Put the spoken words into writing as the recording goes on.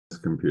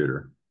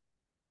computer.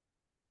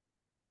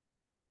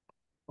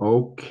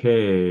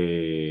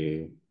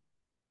 Okay.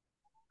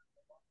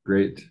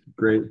 Great,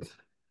 great.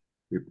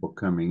 People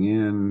coming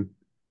in,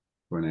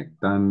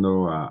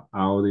 conectando a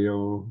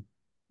audio.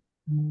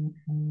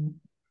 And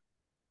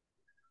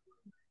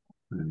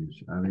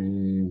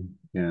Shari,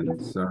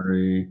 and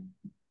sorry.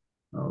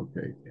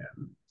 Okay,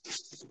 Ken.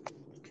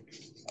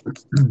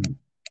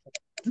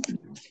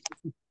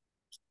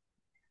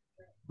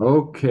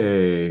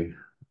 Okay.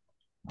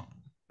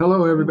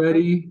 Hello,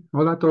 everybody.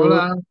 Hola a todos.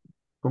 Hola,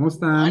 ¿Cómo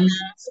están?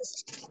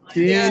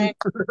 bien.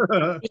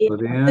 ¿Todo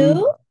bien?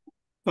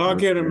 I'll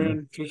get them Okay.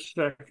 in just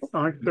a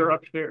sec. They're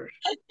upstairs.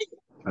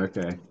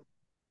 Okay.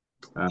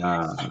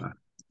 All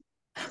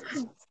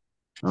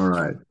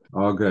right.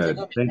 All good.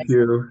 Thank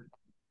you.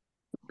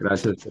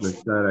 Gracias por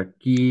estar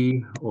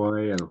aquí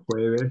hoy, el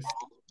jueves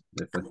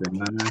de esta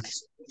semana.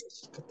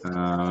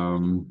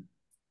 Um,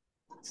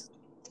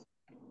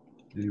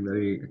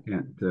 Anybody? I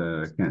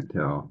can't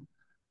tell.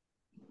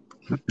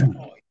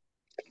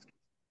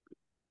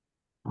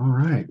 All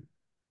right.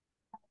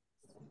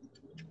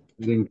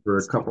 Waiting for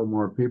a couple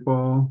more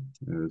people.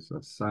 There's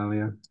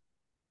Asalia.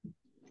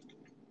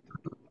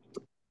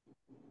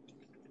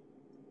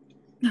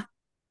 All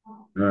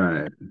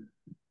right.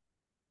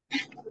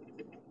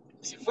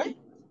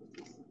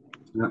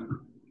 Yeah.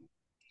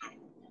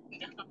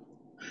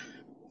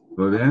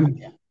 ¿Todo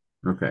bien?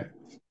 Okay.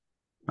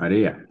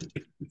 María,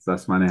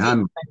 ¿estás Sí,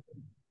 manejando?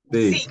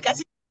 Sí. sí,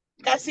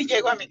 casi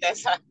llego a mi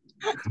casa.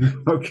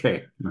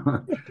 Okay.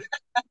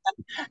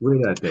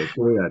 Cuídate,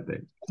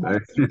 cuídate.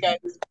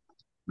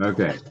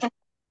 Okay.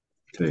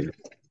 Sí.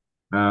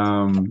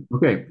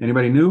 Okay.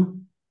 Anybody new?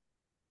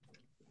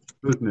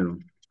 Who's new?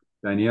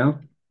 Danielle?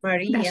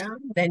 Maria,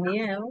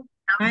 Danielle,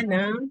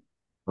 Ana.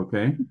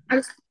 Okay.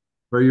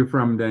 Where are you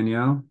from,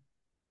 Danielle?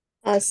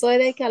 Soy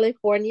de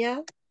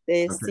California,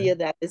 de Okay.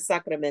 Ciudad de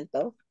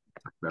Sacramento.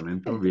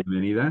 Sacramento,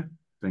 bienvenida.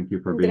 Thank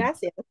you for being.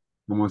 Gracias.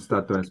 ¿Cómo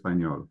está tu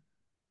español?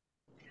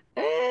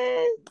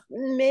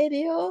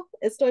 Medio,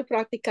 estoy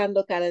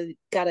practicando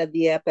cada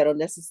día, pero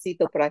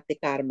necesito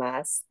practicar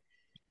más.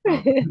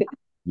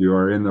 You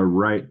are in the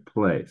right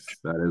place.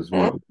 That is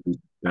Ah,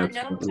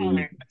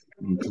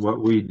 what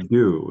we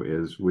do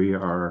is we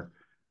are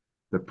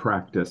the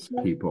practice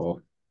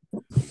people.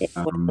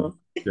 bueno.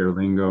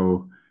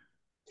 ShareLingo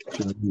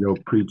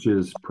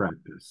preaches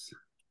practice.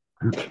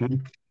 Okay.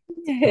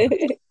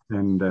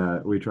 And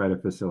we try to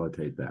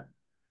facilitate that.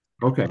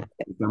 Okay,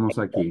 estamos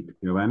aquí.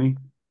 Giovanni,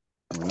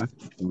 hola,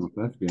 ¿cómo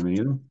estás?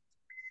 Bienvenido.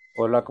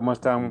 Hola, ¿cómo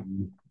están?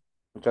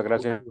 Muchas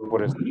gracias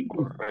por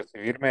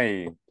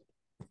recibirme y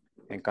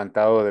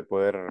encantado de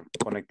poder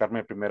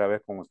conectarme primera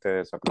vez con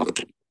ustedes acá.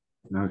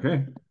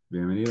 Okay,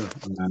 bienvenido.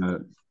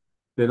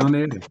 ¿De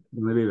dónde eres?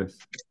 ¿Dónde vives?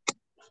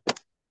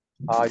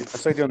 Yo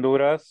soy de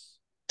Honduras,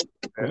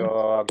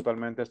 pero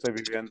actualmente estoy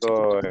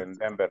viviendo en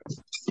Denver,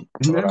 En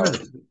Colorado.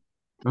 Denver.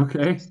 Ok,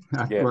 Yes.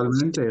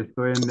 actualmente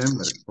estoy en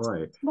Denver.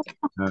 Hoy.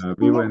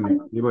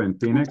 Vivo en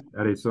Phoenix,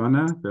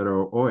 Arizona,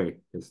 pero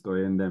hoy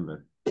estoy en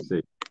Denver.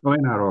 Sí, o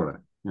en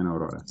Aurora, en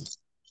Aurora.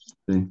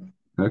 Sí,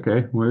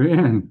 ok, muy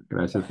bien.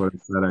 Gracias por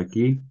estar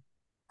aquí.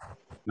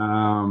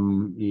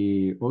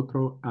 Y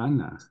otro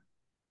Ana.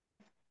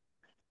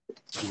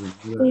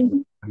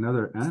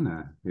 Another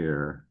Anna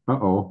here.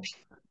 Uh-oh.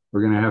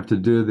 We're gonna have to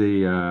do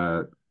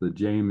the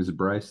James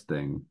Bryce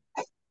thing.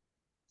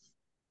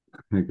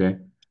 Okay.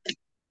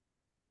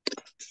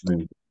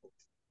 Right.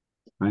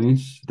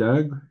 Manish,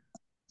 Doug,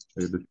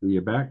 good to see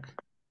you back.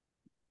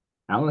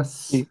 Alice.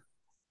 Sí.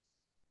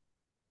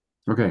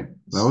 Ok,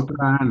 la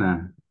otra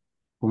Ana,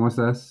 ¿cómo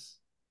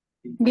estás?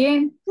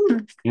 Bien,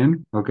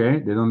 Bien, ok,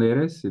 ¿de dónde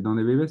eres? ¿De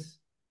dónde vives?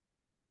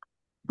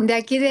 de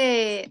aquí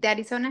de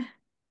Arizona.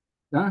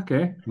 Ah,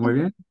 ok, muy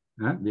bien.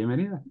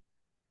 Bienvenida.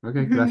 Ok,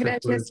 gracias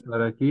por Gracias.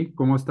 estar aquí.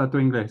 ¿Cómo está tu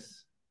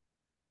inglés?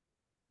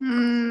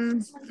 Mm,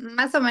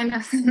 más o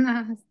menos.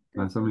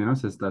 No, Más o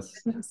menos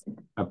estás no,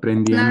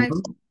 aprendiendo.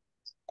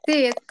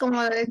 sí, es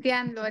como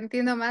decían, lo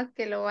entiendo más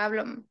que lo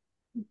hablo.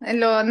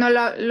 No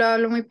lo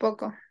hablo muy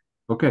poco.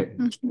 Ok,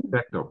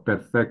 perfecto,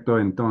 perfecto.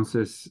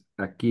 Entonces,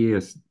 aquí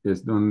es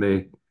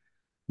donde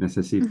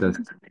necesitas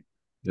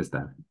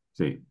estar.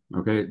 Sí,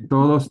 ok.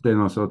 Todos de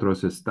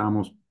nosotros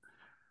estamos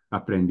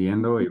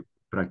aprendiendo y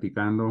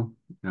practicando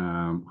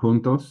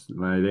juntos.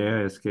 La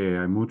idea es que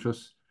hay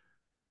muchas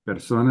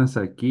personas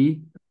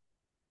aquí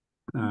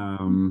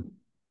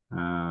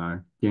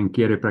quien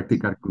quiere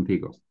practicar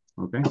contigo,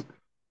 ¿ok?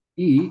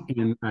 Y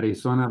en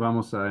Arizona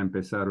vamos a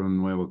empezar un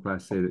nuevo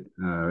clase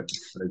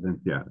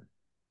presencial,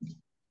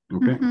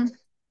 ¿ok? Ujú.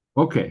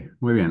 Ok,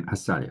 muy bien.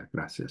 Azalia,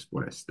 gracias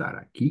por estar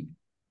aquí.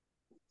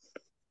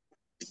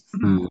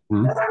 Mhm.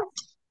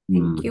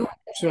 Thank you.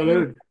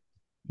 Salud.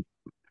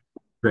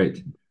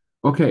 Great.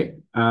 Ok.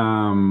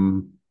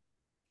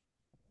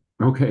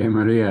 Ok,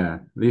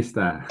 María,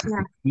 lista.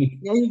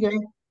 Ya llegué.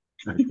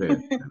 Okay,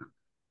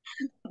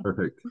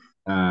 perfect.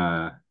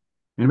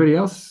 Anybody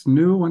else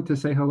new want to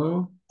say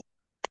hello?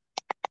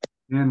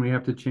 And we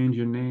have to change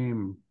your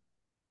name.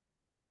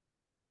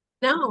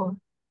 No,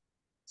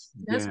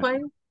 that's Yeah.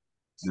 fine.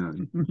 No,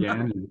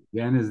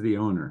 Jan is the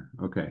owner.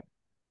 Okay.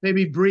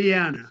 Maybe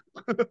Brianna.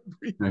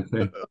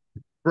 Okay.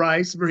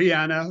 Bryce,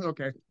 Brianna.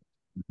 Okay.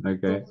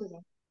 Okay.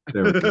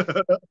 There we go.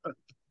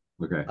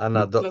 Okay.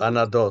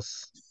 Ana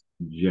dos.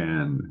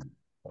 Jan.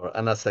 Or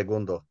Ana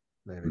segundo,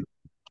 maybe.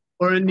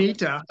 Or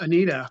Anita.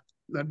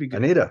 That'd be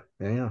good. Anita.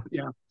 Yeah.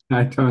 Yeah.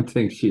 I don't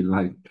think she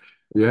like.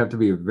 You have to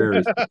be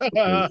very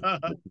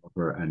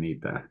for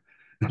Anita.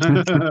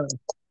 A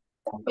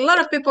lot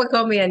of people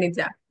call me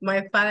Anita.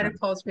 My father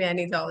calls me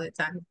Anita all the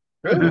time.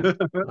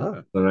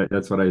 Oh.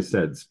 That's what I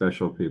said.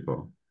 Special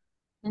people.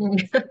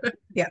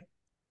 Yeah.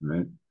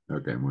 Right.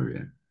 Okay. Muy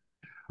bien.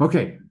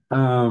 Okay.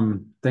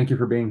 Thank you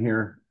for being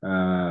here.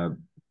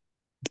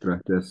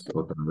 Gracias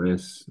otra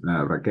vez,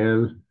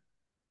 Raquel.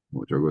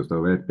 Mucho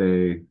gusto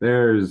verte.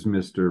 There's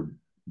Mr.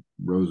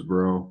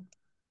 Roseboro.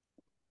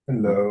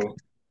 Hello.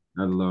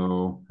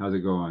 Hello. How's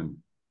it going?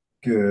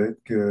 Good,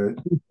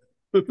 good.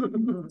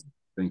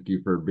 Thank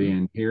you for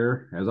being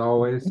here, as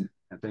always.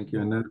 And thank you,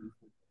 Annette.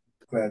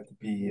 Glad to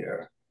be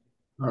here.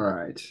 All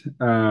right.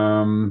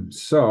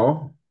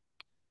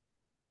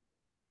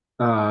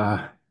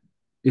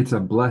 It's a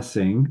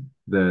blessing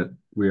that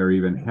we are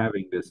even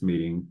having this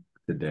meeting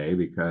today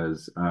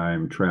because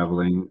I'm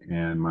traveling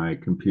and my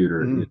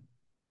computer is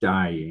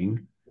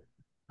dying.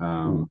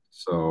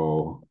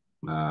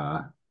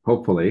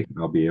 Hopefully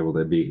I'll be able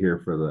to be here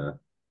for the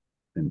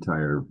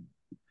entire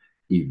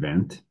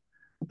event.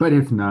 But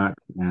if not,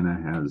 Anna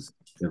has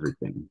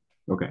everything.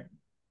 Okay.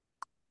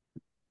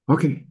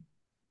 Okay.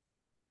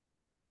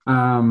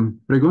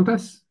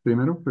 Preguntas,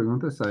 primero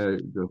preguntas.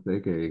 Yo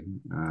sé que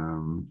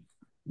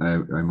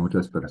hay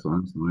muchas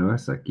personas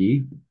nuevas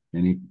aquí.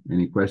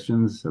 Any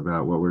questions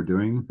about what we're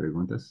doing?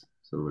 Preguntas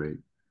sobre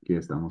qué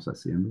estamos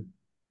haciendo.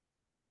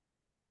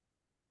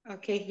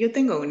 Ok, yo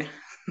tengo una.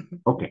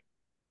 Ok,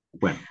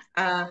 bueno.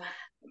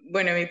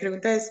 Bueno, mi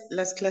pregunta es,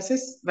 ¿las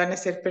clases van a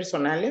ser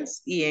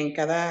personales y en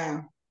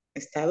cada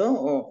estado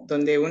o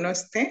donde uno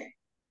esté?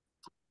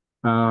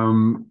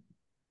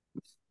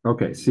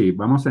 Ok, sí,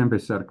 vamos a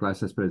empezar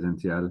clases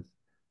presenciales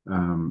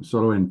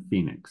solo en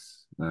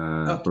Phoenix,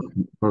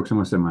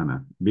 próxima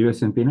semana.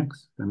 ¿Vives en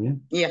Phoenix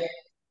también? Ya.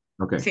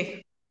 Ok.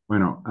 Sí.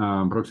 Bueno,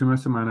 próxima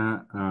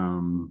semana,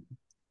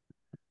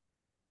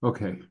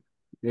 ok,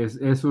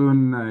 es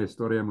una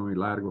historia muy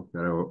larga,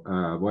 pero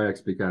voy a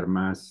explicar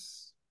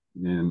más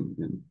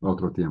en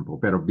otro tiempo.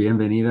 Pero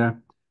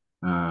bienvenida.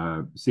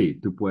 Sí,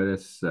 tú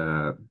puedes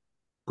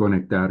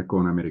conectar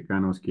con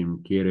americanos quien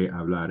quiere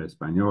hablar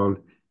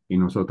español y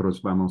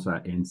nosotros vamos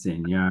a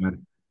enseñar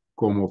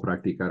cómo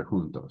practicar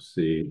juntos.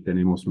 Sí,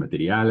 tenemos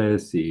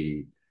materiales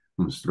y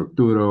una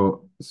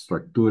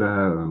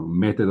estructura, un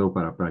método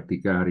para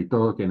practicar y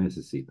todo lo que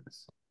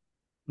necesitas.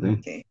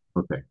 ¿Sí?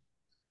 Ok.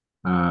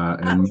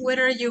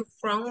 Where are you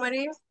from,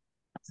 Maria?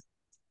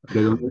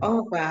 ¿De dónde?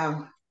 Oh,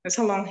 wow. It's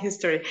a long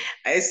history.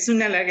 Es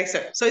una larga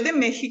historia. Soy de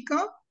México,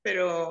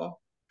 pero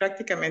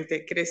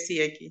prácticamente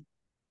crecí aquí.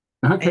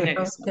 Okay.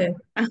 Okay.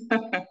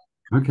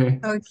 Okay.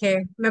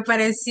 Okay. Me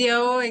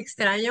pareció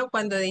extraño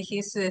cuando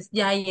dijiste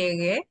ya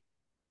llegué.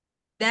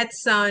 That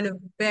sounded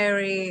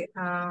very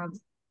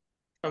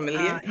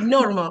familiar.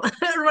 Normal,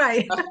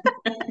 right?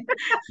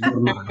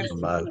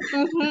 Normal.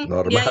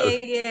 Ya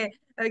llegué.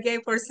 Okay,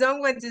 for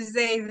someone to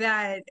say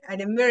that,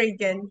 an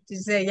American to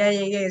say ya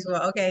llegué as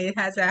well. Okay, it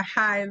has a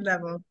high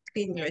level of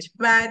English,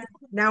 but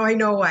now I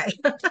know why.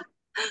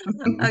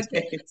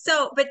 Okay,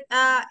 so but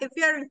if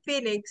you're in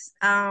Phoenix,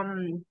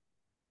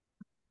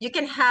 you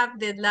can have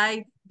the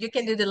live, you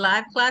can do the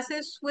live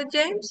classes with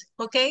James,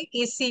 okay?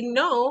 Y si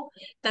no,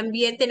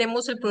 también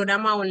tenemos el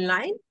programa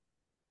online.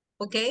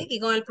 ¿Ok? Y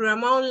con el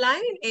programa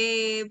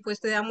online, pues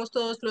te damos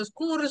todos los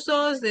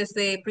cursos,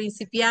 desde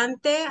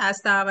principiante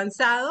hasta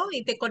avanzado,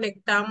 y te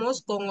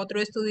conectamos con otro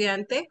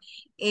estudiante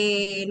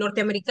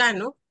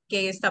norteamericano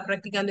que está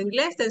practicando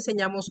inglés. Te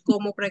enseñamos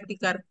cómo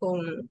practicar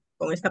con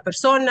esta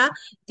persona,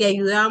 te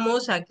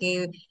ayudamos a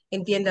que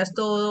entiendas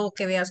todo,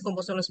 que veas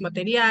cómo son los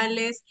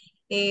materiales.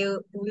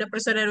 Una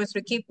persona de nuestro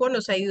equipo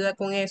nos ayuda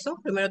con eso.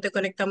 Primero te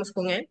conectamos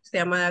con él, se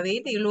llama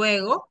David, y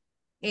luego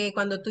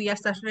cuando tú ya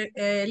estás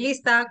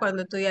lista,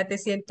 cuando tú ya te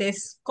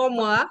sientes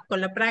cómoda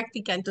con la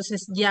práctica,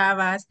 entonces ya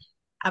vas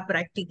a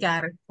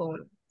practicar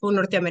con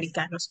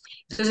norteamericanos.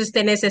 Entonces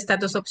tenés estas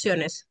dos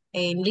opciones,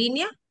 en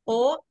línea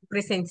o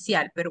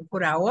presencial, pero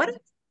por ahora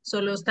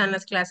solo están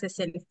las clases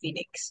en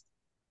Phoenix.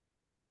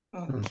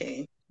 Ok.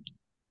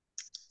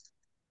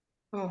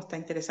 Oh, está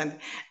interesante.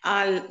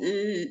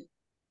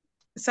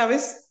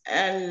 ¿Sabes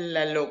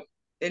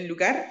el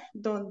lugar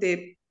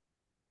donde...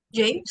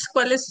 James,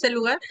 ¿cuál es el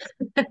lugar?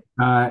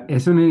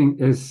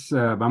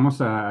 Vamos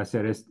a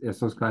hacer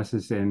estas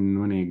clases en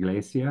una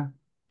iglesia.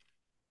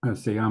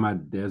 Se llama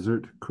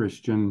Desert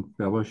Christian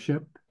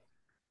Fellowship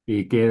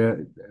y queda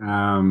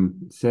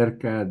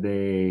cerca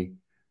de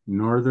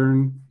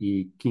Northern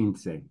y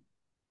 15.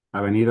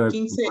 Avenida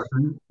 15.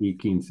 Northern y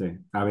 15.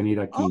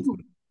 Avenida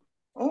 15.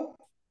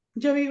 Oh,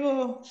 yo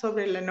vivo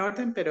sobre la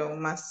Northern, pero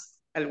más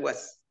al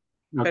west.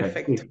 Okay.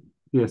 Perfecto.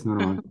 Sí, es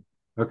normal.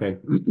 Ok.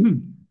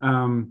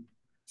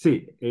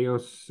 Sí,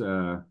 ellos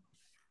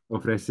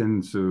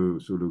ofrecen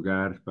su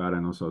lugar para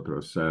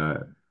nosotros.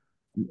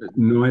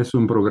 No es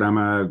un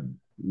programa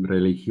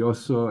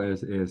religioso,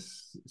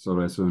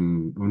 solo es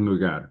un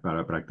lugar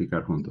para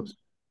practicar juntos.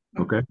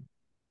 ¿Ok?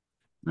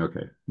 Ok,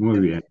 muy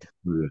bien,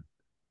 muy bien.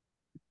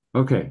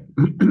 Ok.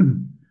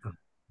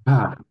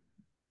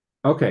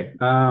 Okay.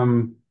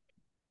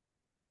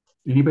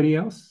 Anybody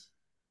else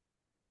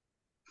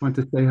want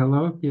to say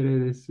hello? ¿Quiere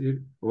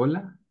decir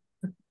hola?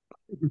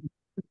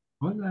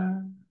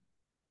 Hola.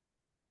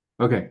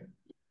 Okay.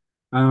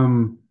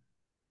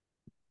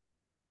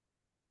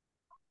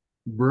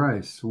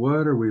 Bryce,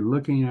 what are we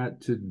looking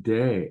at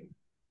today?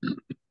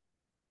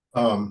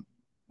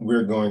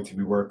 We're going to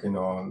be working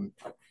on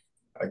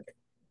like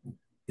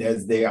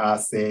DESDE,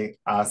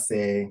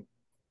 HACIA,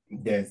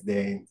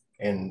 DESDE,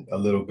 and a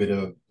little bit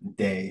of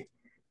day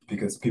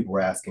because people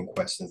were asking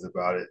questions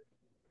about it.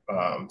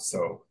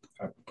 So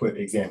I put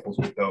examples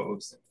with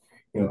those,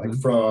 like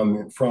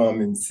from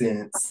and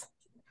since.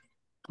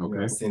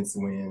 Okay. Since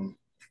when.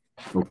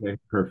 Okay,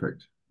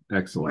 perfect.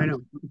 Excellent.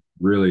 Bueno.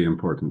 Really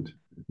important.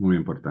 Muy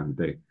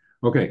importante.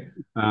 Okay.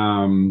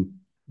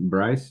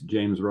 Bryce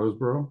James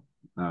Roseborough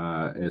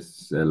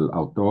es el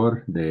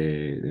autor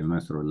de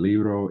nuestro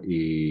libro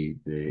y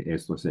de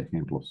estos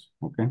ejemplos.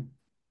 Okay.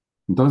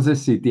 Entonces,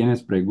 si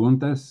tienes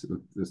preguntas,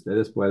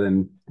 ustedes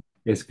pueden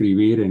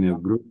escribir en el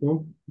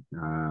grupo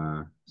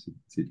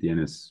si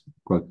tienes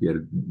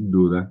cualquier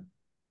duda.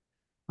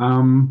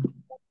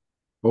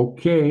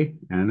 Okay,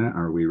 Anna,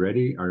 are we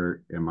ready?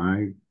 Am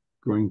I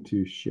going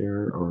to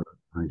share or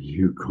are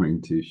you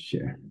going to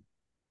share?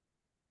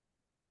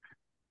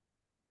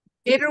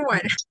 Either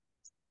one.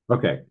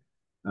 Okay.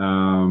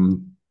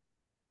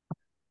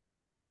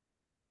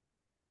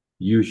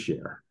 You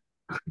share.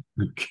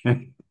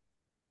 Okay.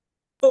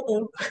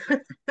 Uh-oh.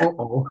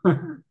 Uh-oh.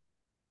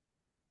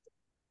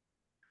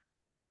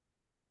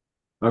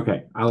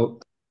 Okay,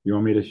 you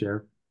want me to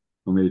share?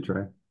 Want me to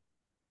try?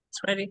 It's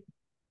ready.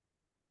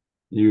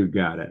 You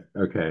got it.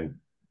 Okay,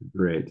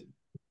 great.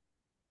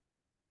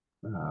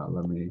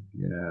 Let me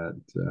get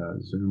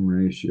zoom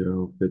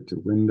ratio, fit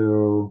to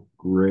window.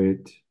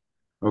 Great.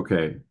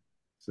 Okay,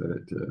 set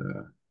it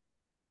to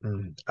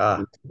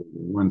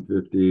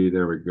 150.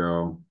 There we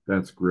go.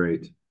 That's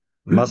great.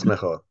 Más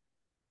mejor.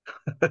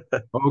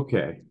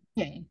 Okay.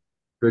 Okay.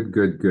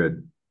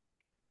 Good.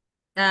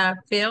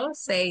 Phil,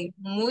 say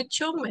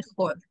mucho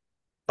mejor.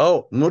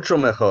 Oh, mucho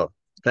mejor.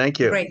 Thank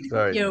you. Great.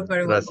 Sorry. You're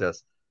very welcome.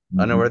 Gracias.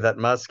 I know where that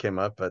más came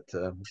up, but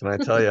can I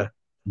tell you,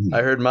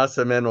 I heard más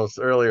o menos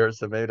earlier,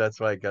 so maybe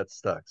that's why I got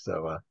stuck.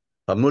 So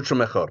mucho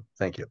mejor.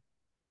 Thank you.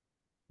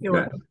 You're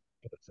welcome.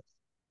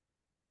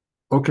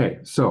 Okay,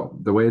 so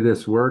the way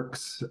this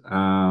works,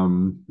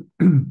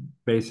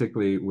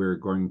 basically we're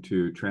going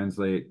to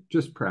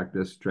just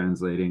practice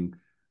translating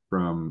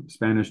from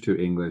Spanish to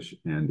English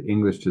and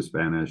English to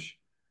Spanish.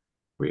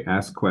 We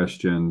ask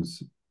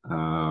questions,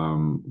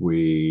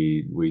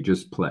 we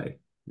just play.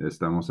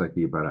 Estamos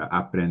aquí para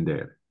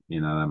aprender y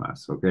nada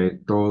más,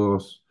 ¿ok?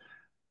 Todos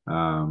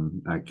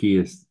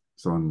aquí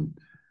son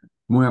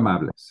muy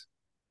amables,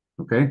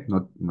 ¿ok?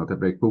 No te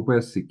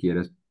preocupes si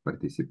quieres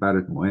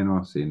participar,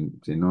 bueno, si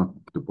no,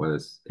 tú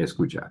puedes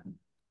escuchar,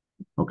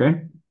 ¿ok?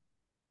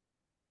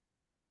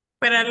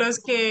 Para los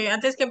que,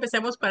 antes que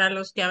empecemos, para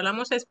los que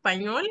hablamos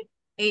español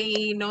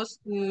y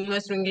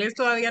nuestro inglés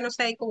todavía no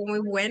está ahí como muy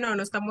bueno,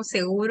 no estamos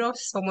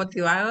seguros o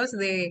motivados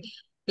de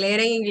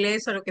leer en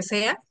inglés o lo que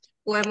sea,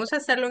 podemos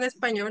hacerlo en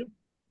español,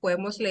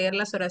 podemos leer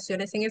las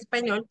oraciones en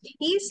español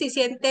y si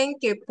sienten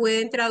que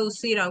pueden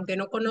traducir, aunque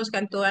no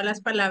conozcan todas las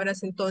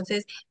palabras,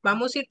 entonces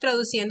vamos a ir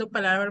traduciendo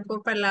palabra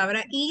por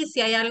palabra y si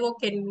hay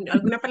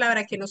alguna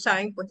palabra que no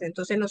saben, pues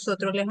entonces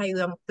nosotros les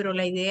ayudamos, pero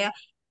la idea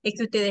es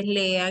que ustedes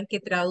lean, que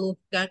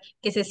traduzcan,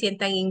 que se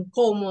sientan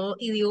incómodos,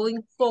 y digo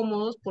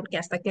incómodos porque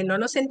hasta que no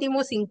nos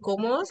sentimos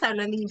incómodos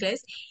hablando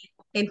inglés,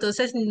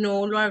 entonces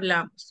no lo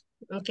hablamos,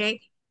 ¿ok?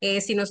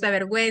 Si nos da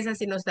vergüenza,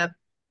 si nos da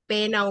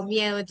pena o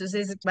miedo,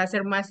 entonces va a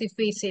ser más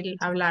difícil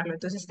hablarlo.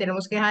 Entonces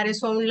tenemos que dejar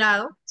eso a un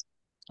lado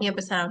y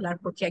empezar a hablar,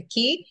 porque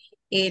aquí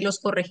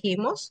los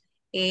corregimos,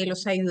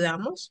 los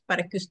ayudamos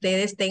para que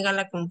ustedes tengan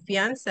la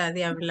confianza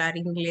de hablar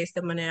inglés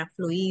de manera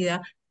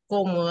fluida,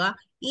 cómoda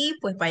y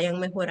pues vayan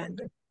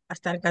mejorando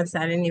hasta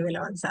alcanzar el nivel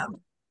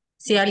avanzado.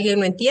 Si alguien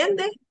no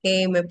entiende,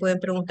 me pueden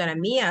preguntar a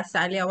mí, a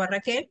Salia o a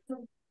Raquel,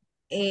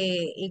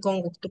 y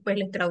con gusto pues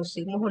les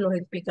traducimos o los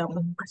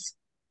explicamos más.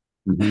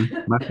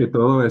 Más que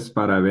todo es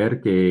para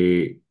ver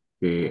que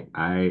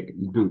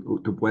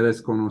tú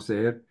puedes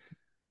conocer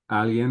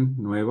a alguien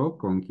nuevo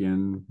con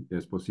quien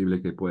es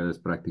posible que puedas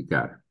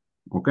practicar,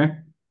 ¿ok?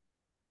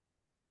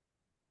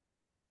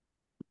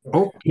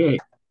 Okay.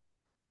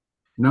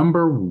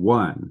 Number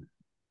one.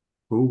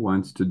 Who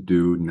wants to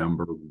do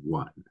number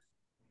one?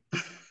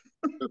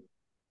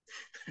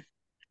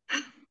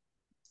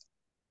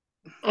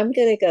 I'm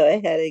going to go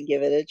ahead and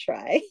give it a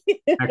try.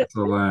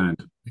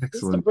 Excellent.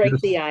 Just to break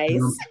the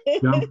ice.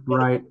 Jump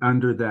right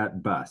under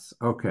that bus.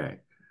 Okay.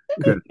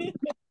 Good.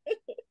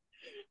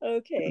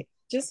 Okay.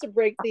 Just to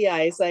break the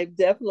ice. I'm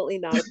definitely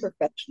not a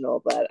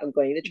professional, but I'm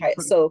going to try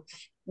it. So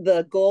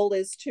the goal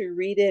is to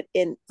read it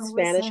in what's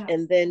Spanish that?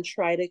 and then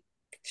try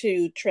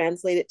to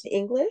translate it to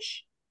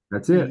English?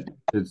 That's it.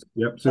 It's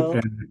yep. So, Oh.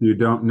 and if you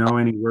don't know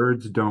any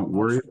words, don't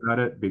worry about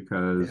it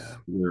because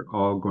we're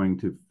all going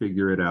to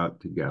figure it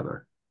out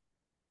together.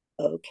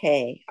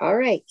 Okay. All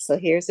right. So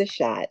here's a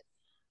shot.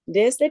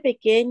 Desde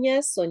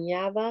pequeña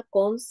soñaba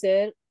con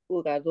ser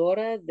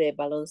jugadora de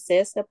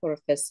baloncesto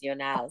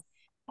profesional.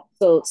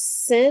 So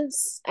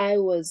since I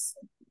was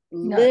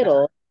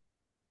little,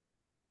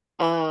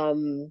 I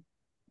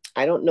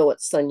don't know what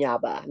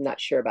soñaba. I'm not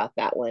sure about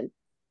that one.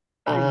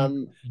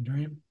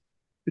 Dream.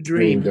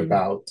 Dreamed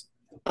about.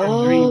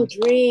 Oh,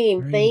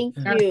 dream. Thank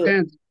Past you.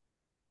 tense.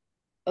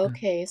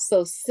 Okay,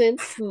 so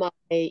since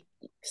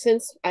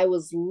I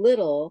was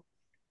little,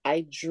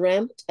 I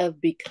dreamt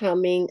of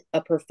becoming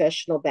a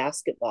professional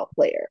basketball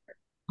player.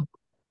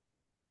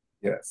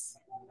 Yes.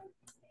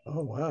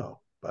 Oh, wow.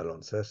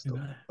 Baloncesto.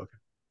 Okay.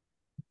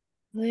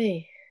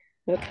 Hey,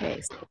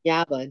 okay, so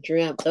Yaba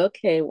dreamt.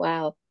 Okay,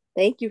 wow.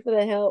 Thank you for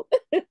the help.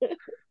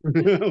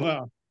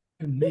 Wow.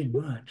 Didn't mean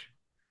much.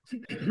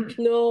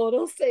 No,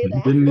 don't say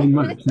that. Didn't mean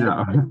much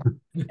now.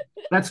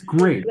 That's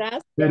great.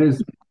 That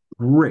is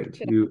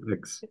great. You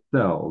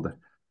excelled.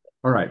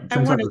 All right. I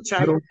Since want to was try.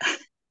 little,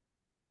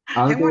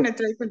 I want to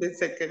try con the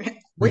second.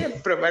 Voy a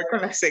probar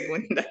con la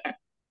segunda.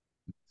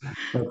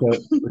 Okay,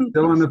 we're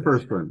still on the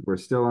first one. We're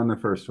still on the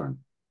first one.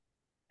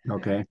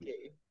 Okay.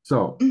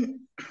 So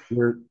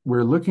we're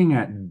looking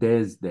at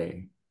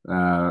DESDE.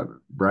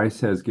 Bryce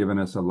has given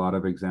us a lot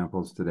of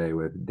examples today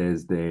with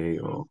DESDE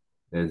or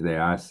DESDE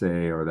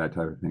HACE or that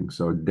type of thing.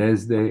 So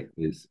DESDE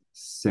is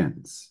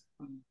since.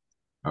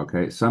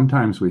 Okay.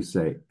 Sometimes we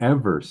say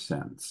ever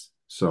since.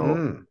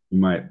 So you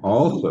might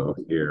also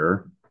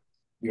hear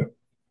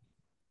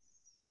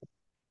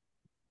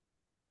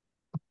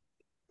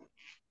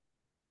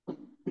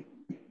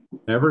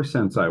ever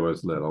since I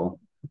was little,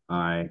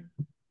 I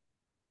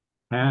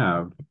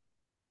have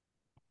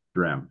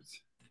dreamt.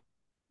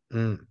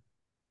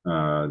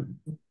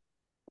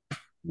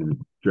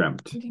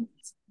 Dreamt.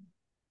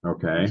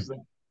 Okay.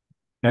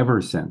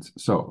 Ever since.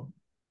 So,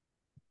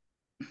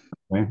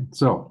 okay.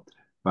 So,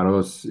 para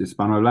los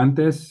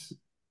hispanohablantes,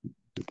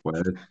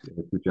 puedes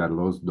escuchar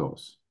los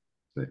dos.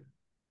 Sí.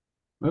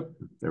 Oop,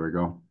 there we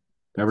go.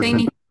 Ever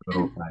since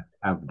I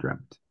have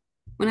dreamt.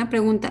 Una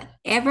pregunta.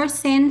 Ever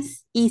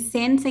since y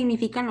since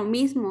significan lo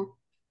mismo.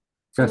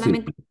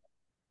 Solamente.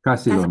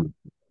 Casi lo mismo.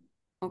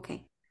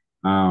 Okay.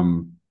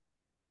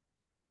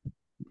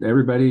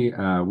 Everybody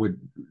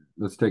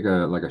let's take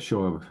a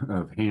show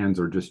of hands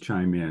or just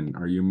chime in.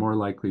 Are you more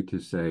likely to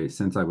say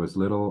since I was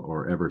little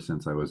or ever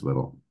since I was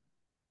little?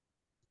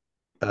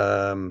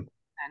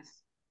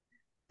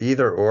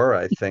 Either or,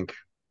 I think.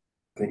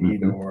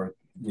 Either or.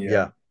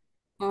 Yeah.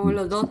 Oh,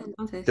 los dos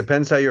entonces.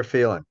 Depends how you're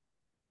feeling.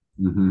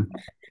 Okay.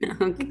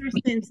 Ever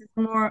since is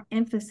more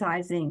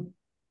emphasizing.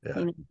 Yeah.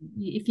 You know,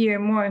 if you're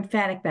more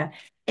emphatic about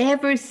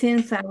ever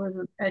since I was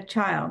a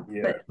child,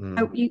 but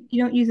you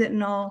don't use it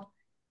in all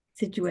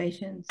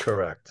situations.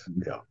 Correct.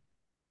 Yeah.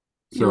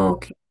 So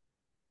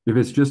if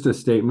it's just a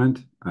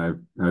statement, I've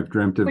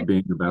dreamt of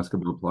being a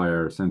basketball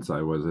player since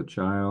I was a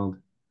child.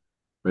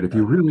 But if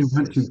you really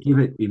want to give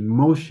it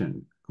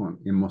emotion,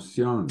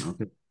 emoción,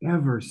 okay,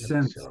 ever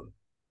since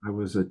I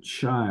was a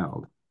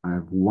child,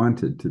 I've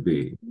wanted to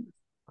be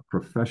a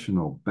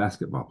professional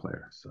basketball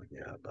player. So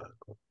yeah.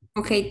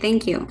 Okay,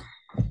 thank you.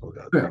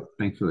 Good.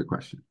 Thanks for the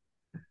question.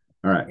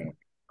 All right.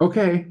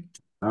 Okay.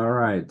 All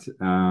right.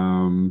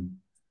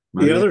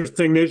 The other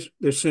thing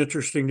that's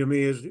interesting to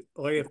me is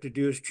all you have to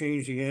do is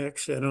change the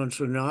accent on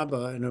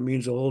Sonaba, and it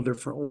means a whole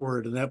different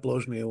word, and that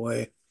blows me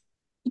away.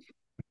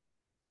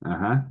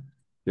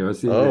 Give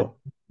us the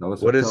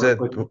what is it?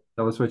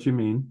 Tell us what you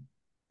mean.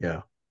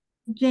 Yeah.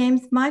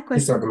 James, my question.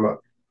 He's talking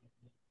about.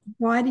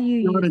 Why do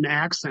you Not use an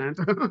accent?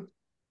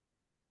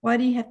 Why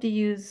do you have to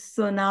use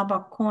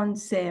sonaba con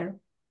ser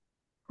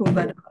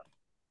jugador?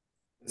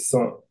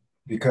 So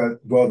because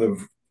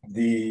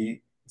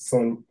the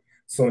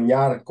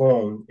soñar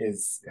con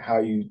is how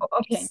you.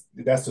 Okay.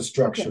 That's the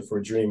structure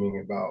for dreaming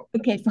about.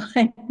 Okay,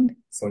 fine.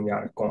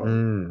 Soñar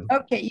con.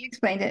 Okay, you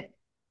explained it.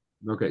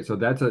 Okay, so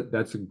that's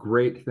a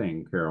great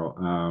thing, Carol.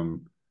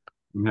 I'm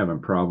having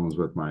problems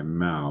with my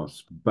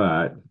mouse,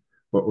 but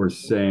what we're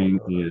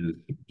saying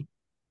is,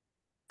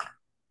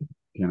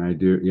 can I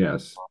do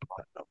yes?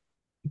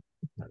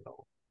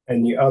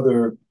 And the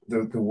other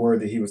the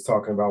word that he was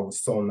talking about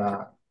was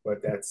sonar,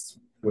 but that's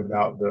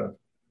without the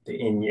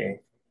enye.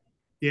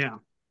 Yeah.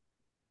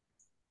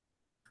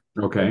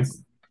 Okay.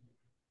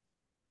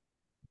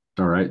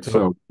 All right.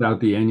 So without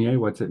the enye,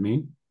 what's it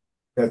mean?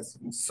 That's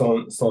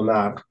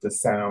sonar, the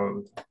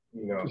sound,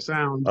 you know. The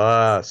sound.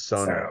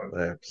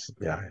 Sonar.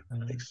 Yeah,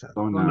 makes sense.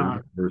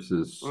 Sonar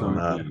versus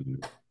sonar.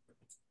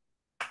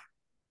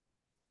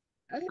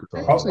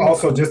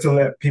 Also, just to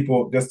let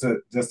people, just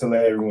to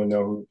let everyone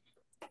know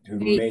who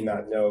may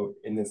not know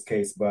in this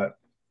case, but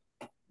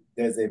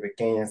desde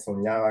pequeña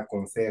soñaba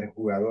con ser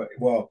jugador.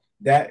 Well,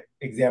 that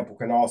example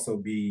can also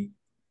be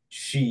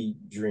she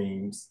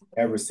dreams.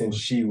 Ever since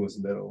she was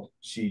little,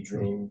 she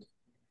dreamed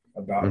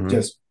about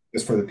just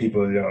Just for the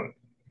people that may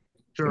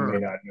Sure.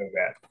 not know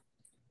that.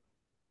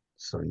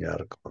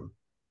 Soñar con.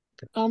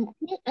 I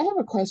have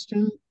a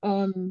question.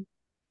 I'm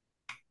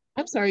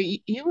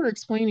sorry, you were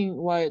explaining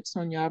why it's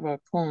soñaba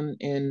con,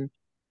 and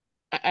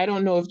I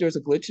don't know if there's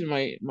a glitch in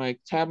my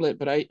tablet,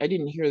 but I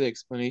didn't hear the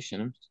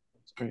explanation. I'm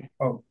sorry.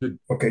 Oh,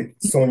 okay.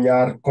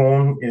 Soñar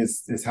con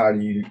is how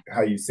you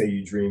say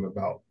you dream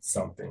about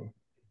something.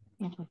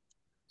 Okay.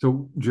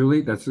 So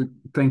Julie,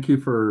 thank you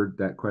for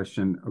that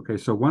question. Okay,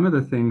 so one of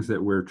the things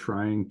that we're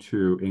trying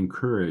to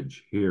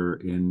encourage here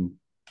in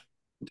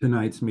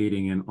tonight's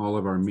meeting and all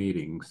of our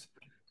meetings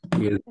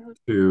is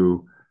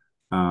to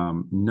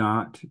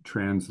not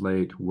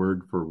translate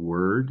word for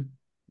word.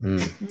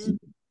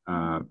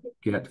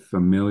 Get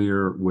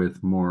familiar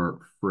with more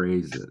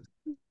phrases,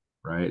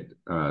 right?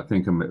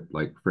 Think of it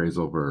like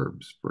phrasal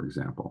verbs, for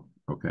example.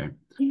 Okay.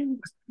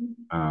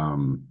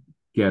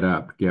 Get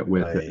up, get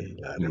with it,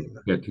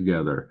 get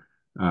together.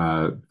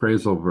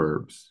 Phrasal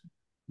verbs,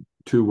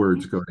 two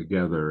words go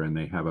together and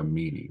they have a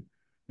meaning.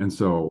 And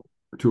so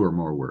two or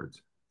more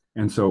words.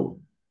 And so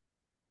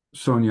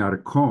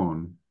soñar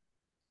con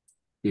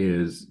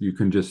is, you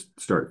can just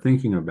start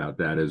thinking about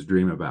that as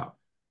dream about.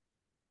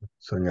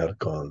 Soñar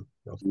con.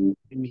 Okay.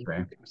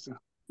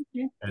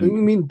 And you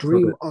mean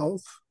dream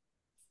of?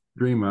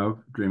 Dream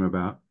of, dream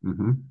about.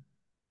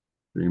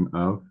 Dream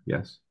of,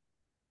 yes.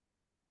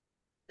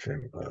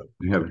 Dream of.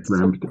 I have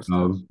dreamt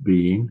of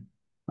being.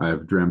 I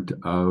have dreamt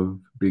of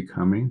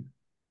becoming.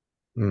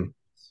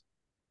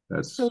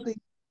 That's so the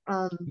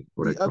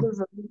other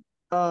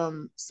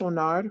verb,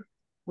 sonar,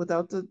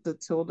 without the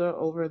tilde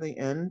over the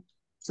end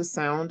to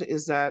sound,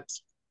 is that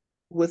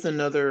with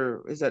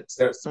another, is that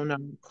sonar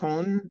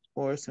con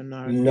or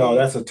sonar? No,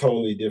 that's a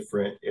totally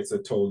different, it's a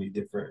totally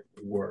different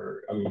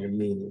word. I mean, a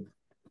meaning.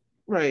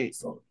 Right.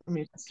 So I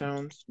mean, it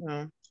sounds,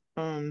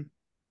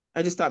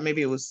 I just thought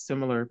maybe it was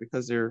similar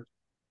because their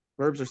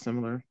verbs are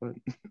similar, but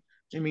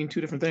they mean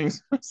two different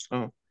things.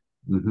 So.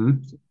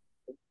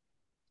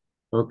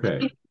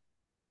 Okay.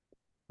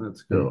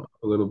 Let's go up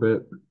a little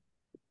bit.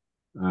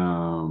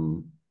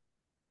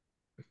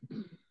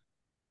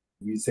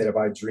 You said if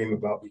I dream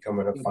about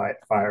becoming a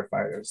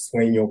firefighter,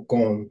 sueño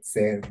con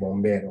ser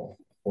bombero,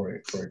 for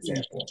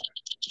example.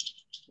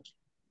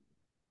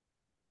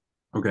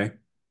 Okay.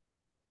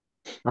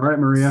 All right,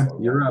 Maria,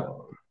 you're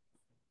up.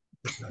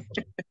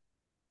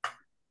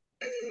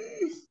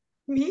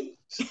 Me?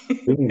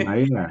 Sí,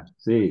 Maria.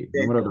 Sí,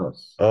 número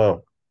dos.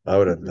 Oh, I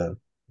would have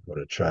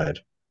tried.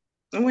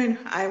 Bueno,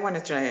 I want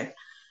to try it.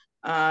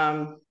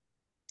 From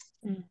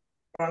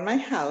my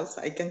house,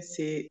 I can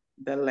see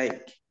the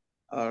lake,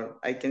 or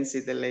I can see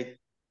the lake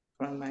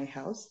from my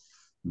house.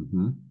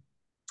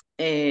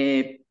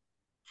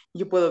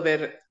 Yo puedo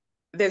ver,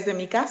 desde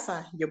mi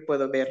casa, yo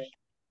puedo ver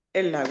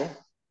el lago.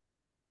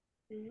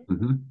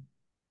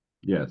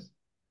 Yes.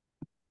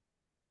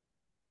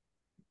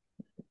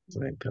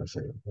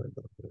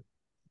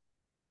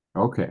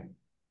 Okay.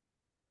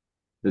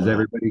 Is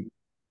everybody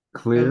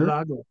clear?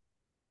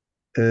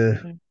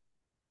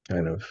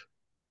 Kind of.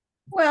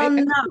 Well,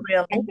 not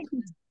really.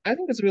 I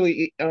think it's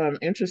really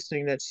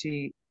interesting that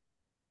she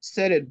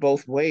said it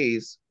both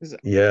ways.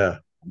 Yeah.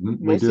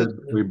 We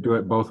do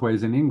it both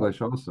ways in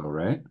English also,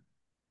 right?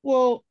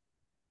 Well,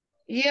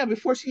 yeah,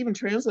 before she even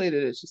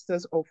translated it, she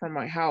says, oh, from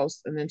my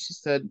house. And then she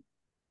said,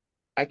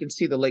 I can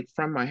see the lake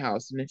from my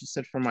house. And then she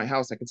said, from my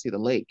house, I can see the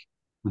lake,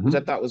 which I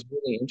thought was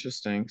really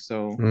interesting.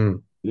 So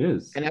it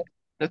is. And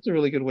that's a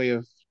really good way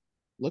of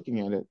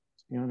looking at it,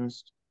 to be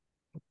honest.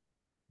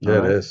 Yeah,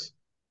 it is.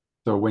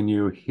 So when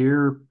you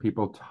hear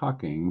people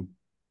talking,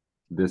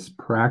 this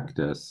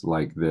practice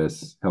like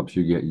this helps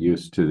you get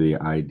used to the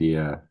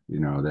idea,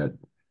 that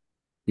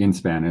in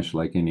Spanish,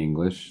 like in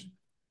English,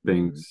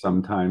 things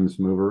sometimes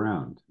move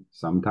around.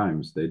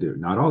 Sometimes they do.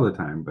 Not all the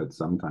time, but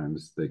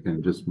sometimes they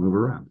can just move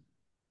around.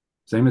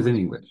 Same as in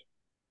English.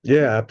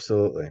 Yeah,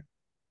 absolutely.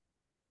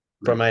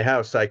 From my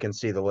house, I can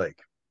see the lake.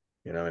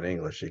 In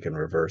English, you can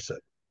reverse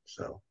it.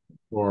 So.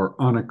 Or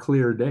on a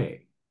clear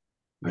day,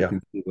 I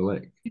can see the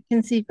lake. You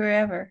can see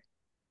forever.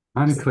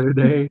 On a clear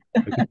day,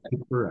 I can see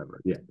forever.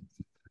 Yeah.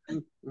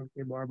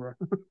 Okay, Barbara.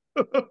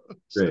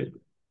 Great.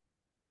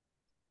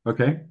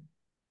 Okay.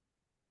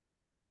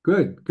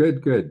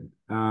 Good.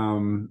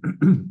 I'm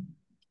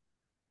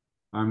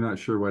not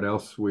sure what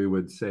else we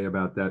would say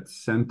about that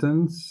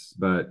sentence,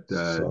 but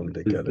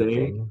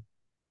DESDE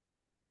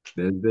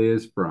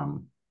is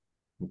from.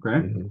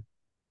 Okay.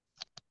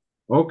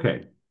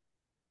 Okay.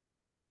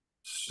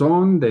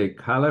 Son de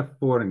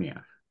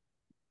California.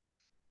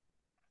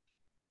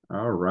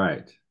 All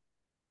right.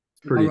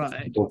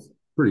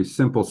 Pretty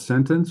simple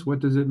sentence. What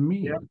does it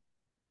mean?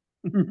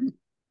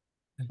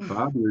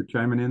 Bob, you're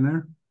chiming in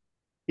there?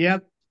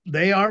 Yep,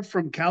 they are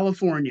from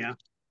California.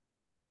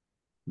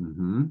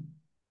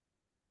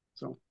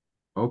 So.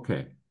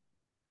 Okay.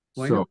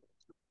 Bueno.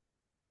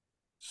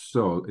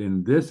 So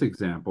in this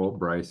example,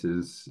 Bryce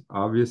is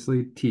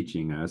obviously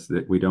teaching us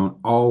that we don't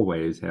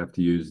always have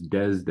to use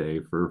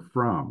DESDE for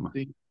from.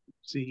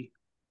 See.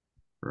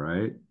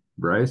 Right?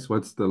 Bryce,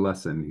 what's the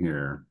lesson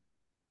here?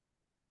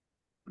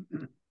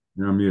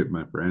 You're on mute,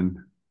 my friend.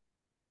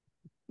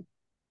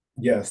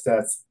 Yes,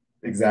 that's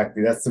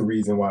the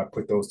reason why I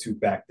put those two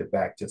back to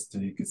back, just so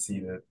you can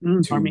see the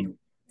two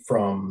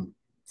from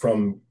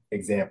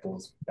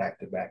examples back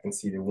to back and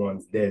see the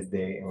one's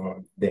DESDE and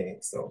one's DE.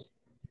 So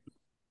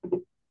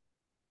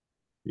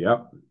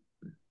yep.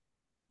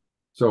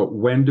 So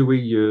when do we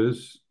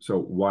use, so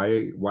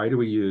why do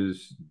we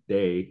use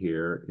DE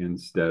here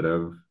instead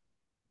of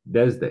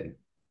DESDE?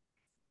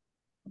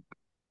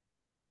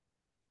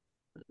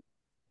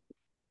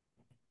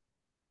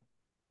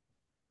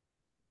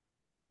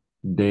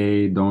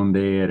 ¿De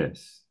dónde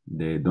eres?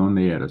 ¿De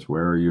dónde eres?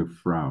 Where are you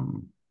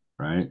from?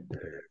 Right?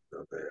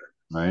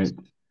 Right?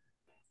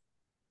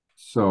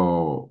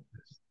 So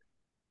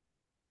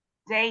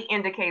DE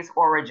indicates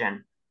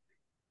origin.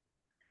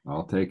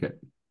 I'll take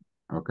it.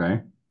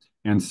 Okay.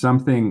 And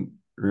something,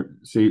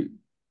 see,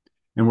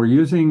 and we're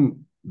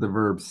using the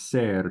verb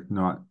ser,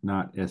 not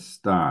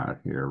estar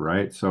here,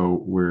 right?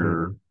 So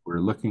we're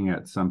looking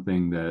at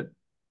something that,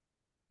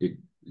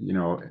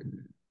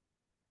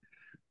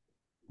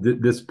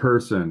 this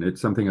person,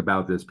 it's something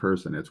about this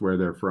person. It's where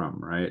they're from,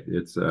 right?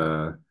 It's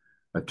a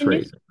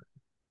trait.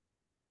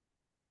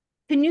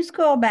 Can you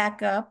scroll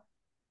back up?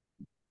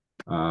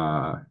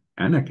 Anna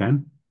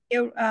can.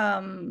 Yeah,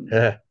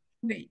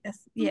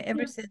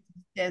 ever since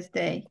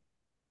DESDE.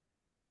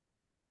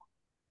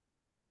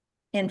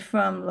 And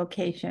from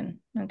location.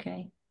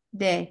 Okay.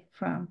 DE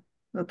from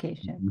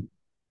location.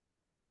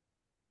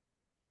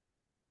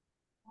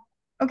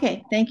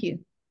 Okay, thank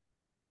you.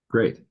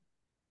 Great.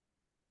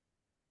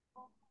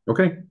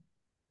 Okay.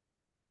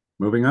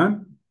 Moving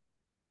on.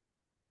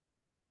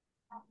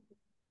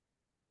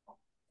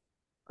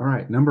 All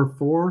right, number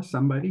 4,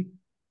 somebody.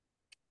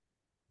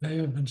 They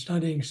have been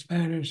studying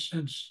Spanish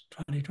since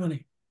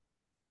 2020.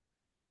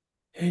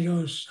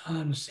 Ellos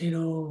han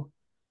sido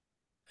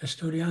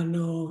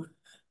estudiando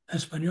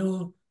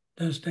español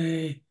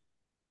desde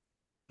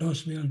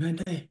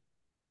 2020.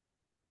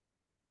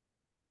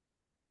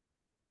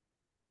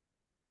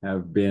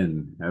 Have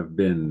been.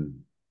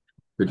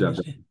 Good job.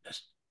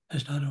 Han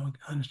estado,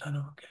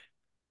 okay.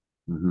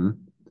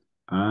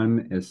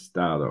 Han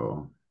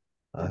estado.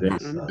 Han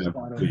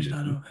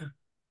estado.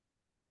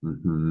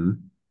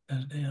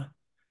 Desde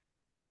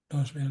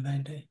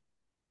 2020.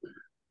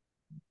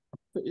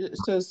 It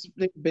says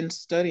they've been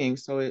studying,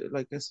 so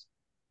it's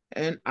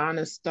an han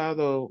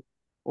estado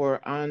or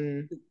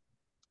han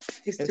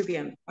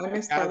estudiando. Han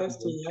estado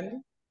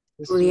estudiando.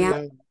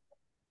 Estudiando.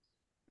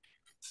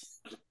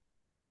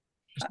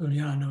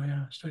 Estudiando,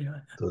 yeah.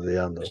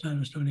 Estudiando. Están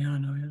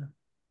estudiando, yeah.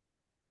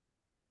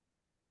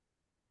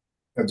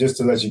 Just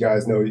to let you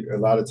guys know, a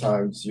lot of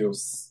times you'll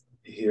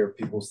hear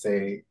people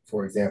say,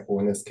 for example,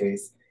 in this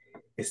case,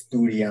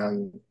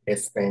 estudian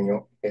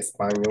español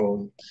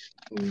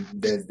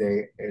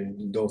desde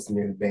el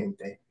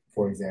 2020,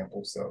 for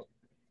example. So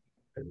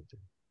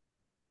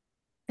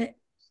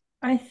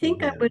I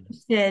think I would have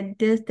said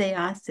desde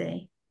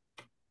hace.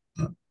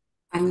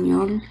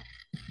 Español.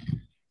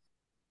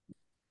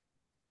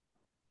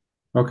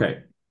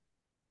 Okay.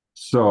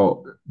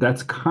 So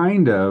that's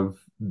kind of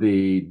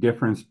the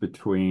difference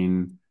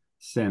between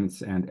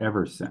since and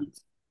ever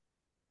since.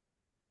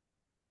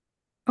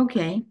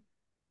 Okay.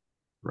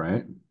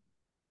 Right?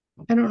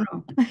 I don't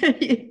know.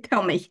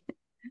 Tell me.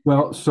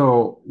 Well,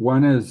 so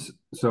one is,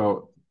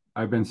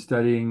 I've been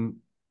studying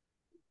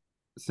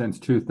since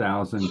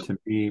 2000. To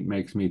me,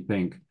 makes me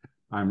think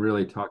I'm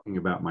really talking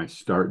about my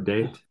start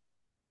date.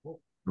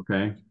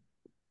 Okay.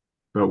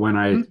 But when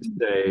I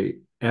say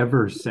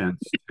ever since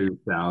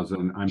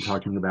 2000, I'm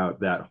talking about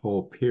that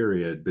whole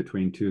period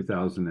between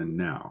 2000 and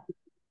now.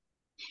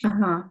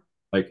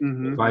 Like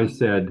if I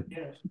said,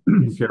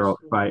 Carol,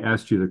 if I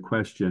asked you the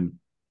question,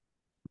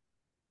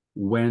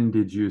 when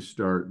did you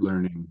start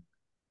learning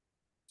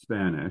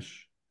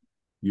Spanish?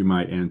 You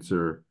might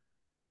answer,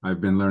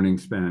 I've been learning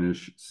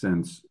Spanish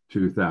since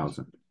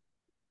 2000.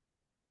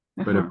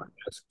 But if I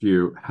asked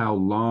you, how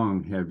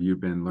long have you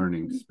been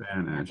learning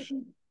Spanish?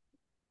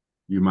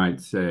 You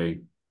might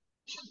say,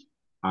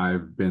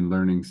 I've been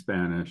learning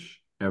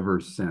Spanish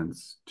ever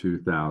since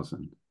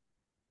 2000.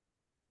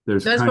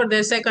 That's for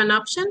the second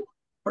option,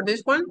 for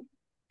this one?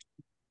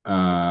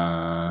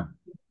 Anna,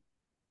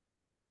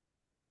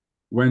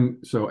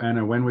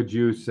 when would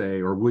you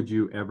say, or would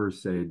you ever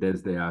say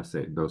desde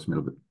hace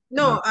 2000?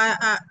 No,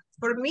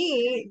 for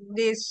me,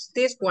 this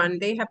one,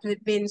 they have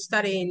been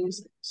studying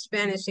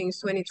Spanish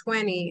since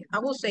 2020. I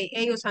will say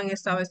ellos han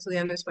estado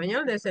estudiando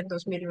español desde el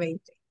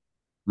 2020.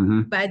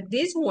 But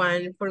this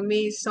one, for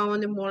me, is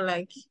sounding more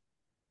like,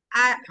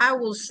 I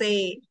will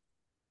say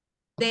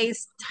they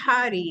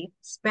study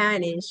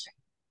Spanish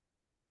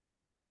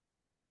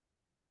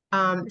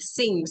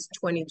since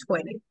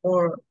 2020,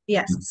 or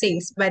yes,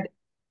 since, but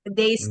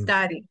they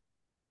study.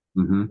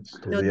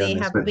 So they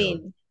have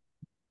been.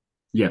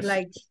 Yes.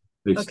 Like,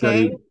 they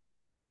okay.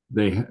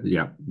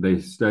 Studied, they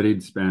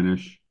studied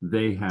Spanish.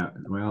 They have,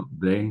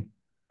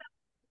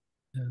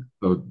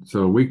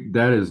 so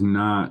that is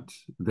not,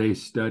 they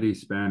study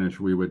Spanish.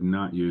 We would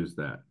not use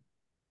that.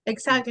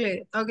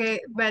 Exactly. Okay.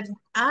 But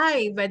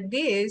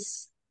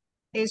this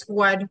is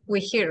what we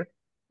hear.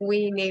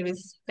 We native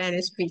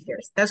Spanish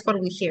speakers. That's what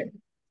we hear.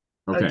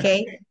 Okay.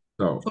 Okay.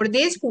 So For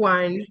this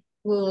one,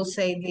 we will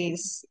say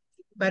this,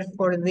 but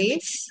for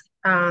this,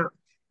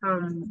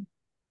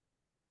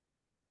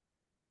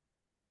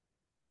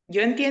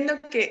 Yo entiendo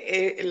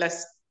que la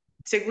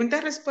segunda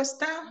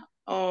respuesta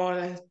o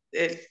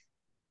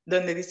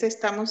donde dice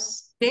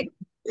estamos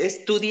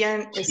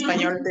estudian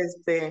español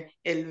desde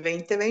el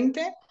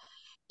 2020,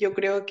 yo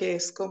creo que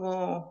es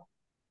como,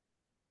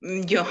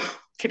 yo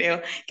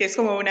creo que es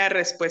como una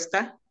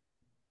respuesta,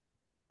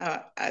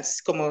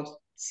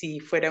 como si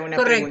fuera una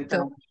pregunta.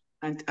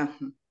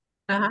 correcto.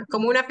 Ajá,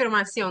 como una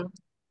afirmación.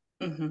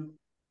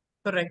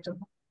 Correcto.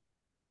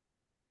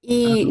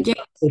 Y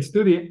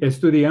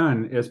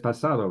estudian es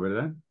pasado,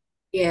 ¿verdad?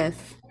 yes.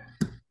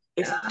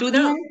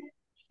 ¿Estudian?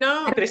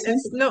 No,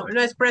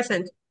 no es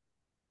present.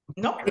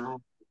 No,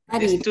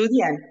 Studied.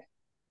 estudian.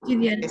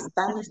 Estudian.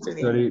 Están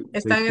estudiando.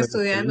 Están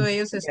estudiando,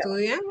 ellos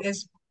estudian,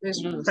 es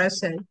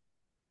present.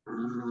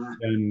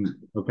 And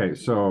okay,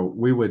 so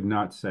we would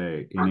not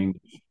say in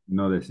English,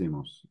 no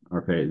decimos.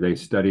 Okay, they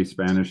study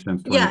Spanish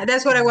since 20. Yeah,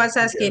 that's what I was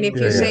asking. If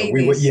you say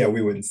we this.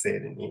 we wouldn't say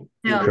it in English.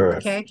 No.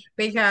 Correct. Okay,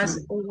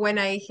 because when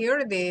I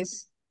hear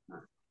this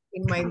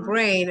in my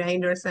brain, I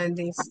understand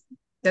this.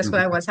 That's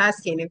what I was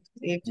asking.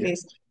 If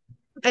this,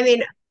 I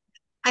mean,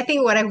 I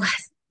think what I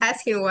was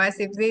asking was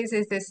if this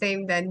is the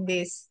same than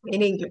this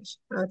in English.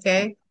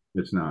 Okay.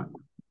 It's not.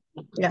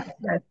 Yeah.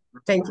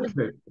 Thank you.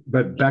 Okay.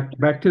 But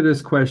back to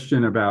this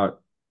question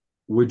about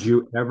would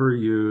you ever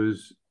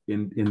use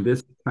in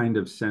this kind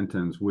of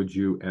sentence, would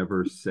you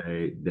ever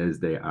say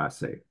desde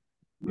hace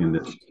in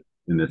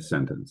this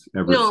sentence?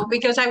 Ever No, say?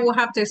 because I will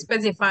have to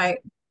specify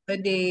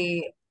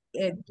the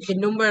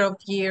number of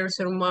years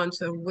or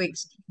months or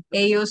weeks.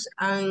 Ellos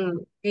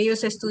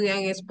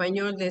estudian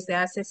español desde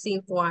hace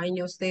 5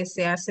 años,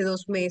 desde hace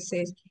 2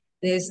 meses,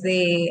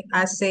 desde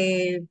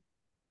hace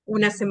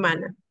una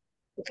semana.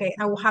 Okay,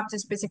 I will have to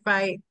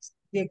specify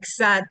the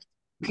exact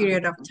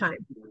period of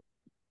time.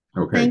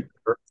 Okay,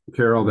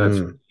 Carol,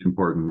 that's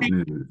important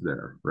news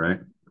there, right?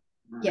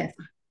 Yes.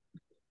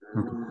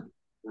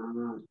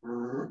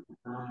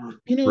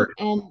 You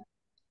know,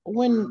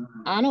 when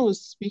Anna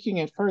was speaking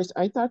at first,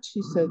 I thought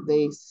she said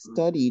they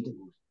studied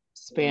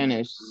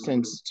Spanish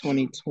since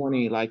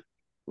 2020, like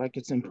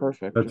it's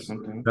imperfect or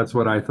something. That's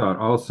what I thought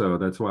also.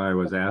 That's why I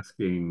was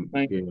asking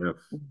if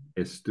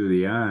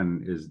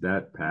estudian is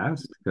that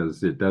past,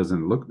 because it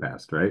doesn't look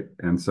past, right?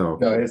 And so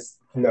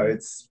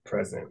it's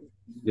present.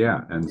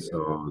 Yeah, and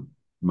so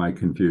my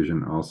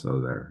confusion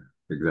also there.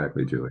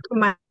 Exactly, Julie.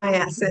 My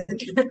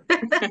accent.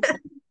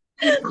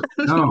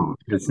 No,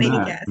 it's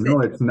not.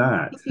 No, it's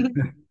not.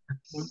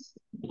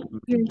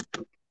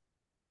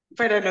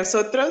 Para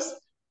nosotros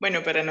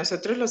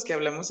los que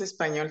hablamos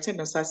español se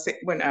nos hace,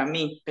 bueno, a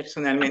mí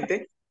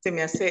personalmente, se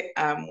me hace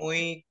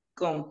muy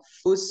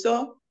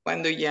confuso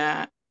cuando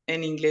ya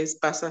en inglés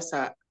pasas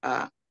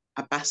a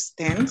past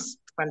tense,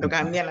 cuando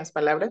cambian las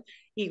palabras.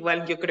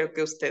 Igual yo creo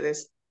que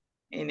ustedes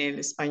en el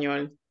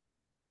español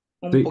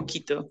un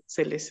poquito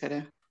se les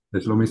hará.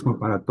 Es lo mismo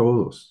para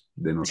todos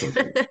de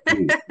nosotros.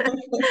 Sí.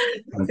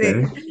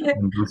 Okay.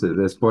 Entonces,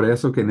 es por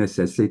eso que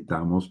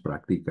necesitamos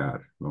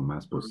practicar lo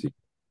más posible.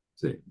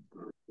 Sí.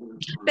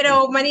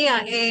 Pero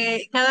María,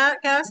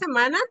 cada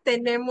semana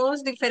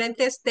tenemos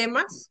diferentes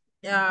temas.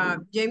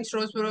 James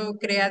Rosborough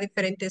crea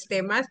diferentes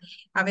temas.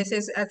 A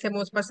veces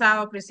hacemos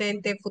pasado,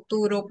 presente,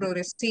 futuro,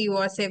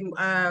 progresivo,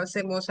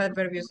 hacemos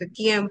adverbios de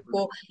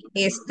tiempo,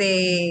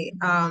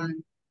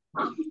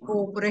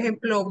 o por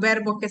ejemplo,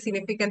 verbos que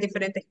significan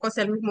diferentes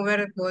cosas. El mismo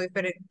verbo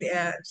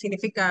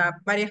significa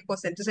varias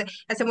cosas.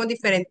 Entonces, hacemos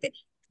diferente.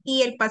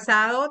 Y el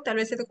pasado tal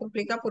vez se te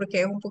complica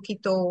porque es un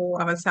poquito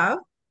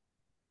avanzado.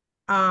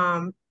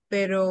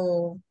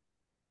 Pero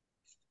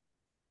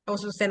o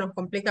se nos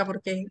complica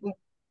porque es un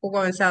poco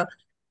avanzado.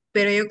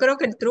 Pero yo creo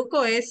que el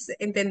truco es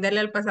entenderle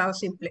al pasado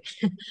simple.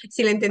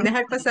 Si le entiendes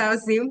al pasado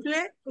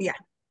simple, ya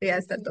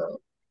está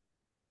todo.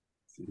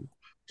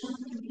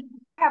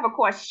 I have a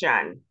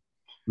question.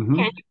 Mm-hmm.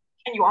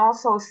 Can you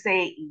also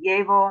say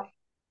llevan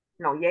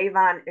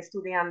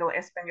estudiando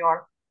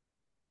español?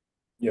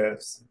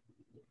 Yes.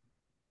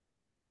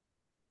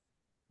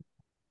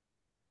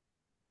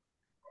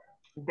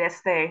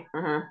 Desde.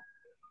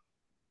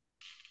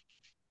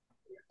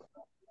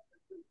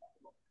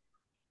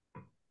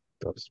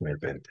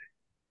 2020.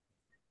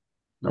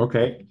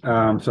 Okay.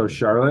 So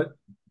Charlotte,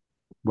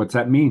 what's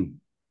that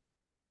mean?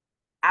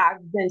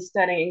 I've been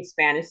studying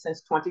Spanish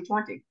since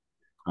 2020.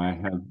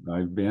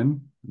 I've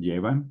been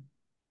llevan.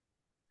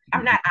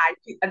 I'm not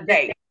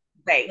they.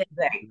 Okay.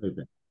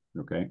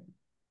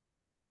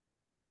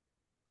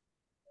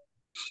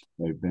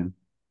 They've been.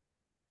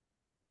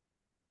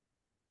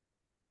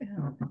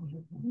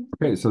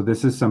 Okay, so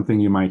this is something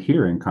you might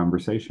hear in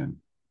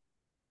conversation.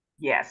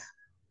 Yes.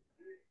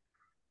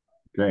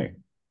 Okay.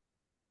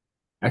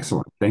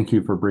 Excellent. Thank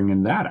you for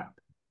bringing that up.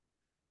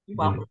 You're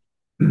welcome.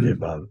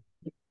 Llevan.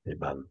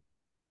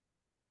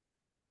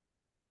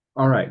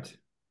 All right.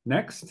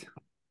 Next.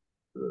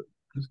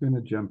 Who's going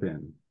to jump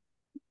in?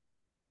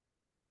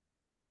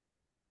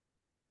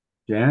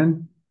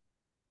 Jan?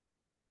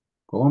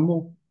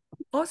 ¿Cómo?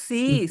 Oh,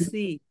 sí,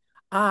 sí.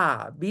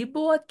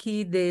 Vivo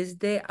aquí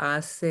desde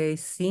hace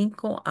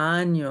 5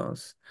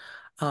 años.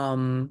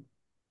 Um,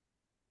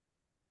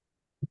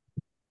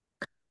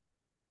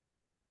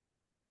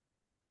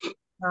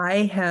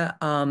 I've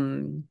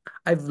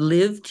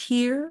lived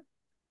here.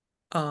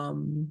 I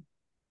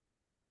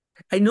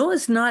know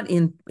it's not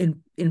in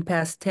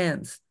past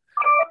tense,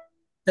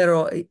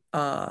 pero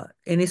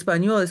en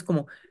español es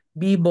como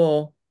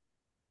vivo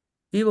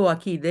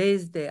aquí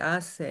desde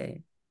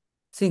hace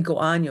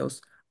 5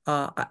 años.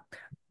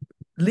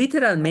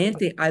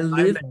 Literalmente, I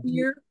live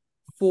here I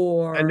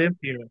for live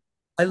here.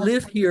 I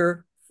live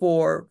here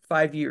for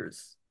 5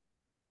 years.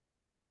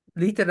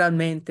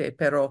 Literalmente,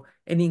 pero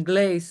en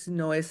inglés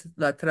no es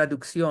la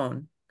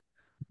traducción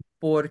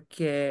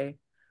porque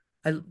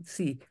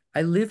sí,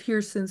 I live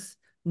here since,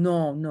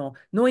 no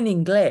en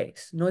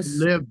inglés, no es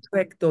Lived.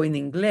 correcto en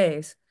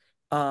inglés.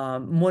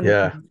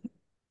 Yeah.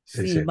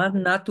 Sí, Sí, sí. más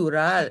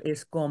natural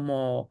es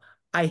como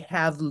I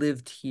have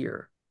lived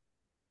here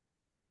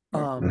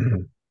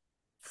Mhm.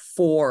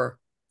 for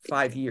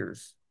 5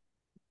 years.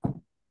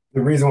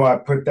 The reason why I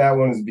put that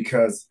one is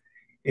because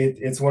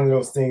it's one of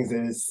those things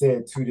that is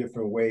said two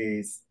different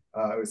ways.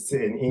 It's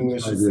said in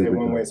English, it's said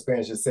one way. In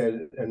Spanish, it's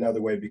said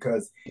another way.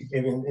 Because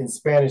in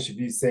Spanish, if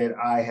you said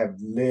I have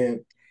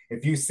lived,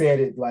 if you said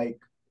it like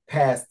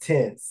past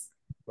tense,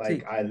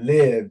 like Sí. I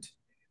lived,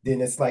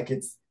 then it's like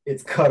it's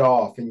cut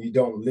off and you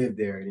don't live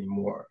there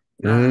anymore.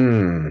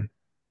 Mm.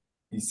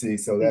 You see,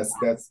 so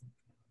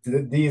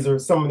these are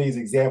some of these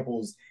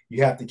examples.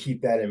 You have to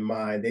keep that in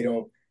mind. They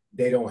don't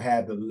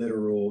have the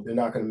literal, they're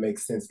not going to make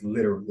sense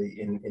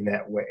literally in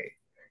that way.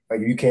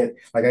 Like you can't,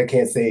 like I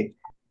can't say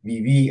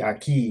viví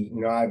aquí,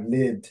 you know, I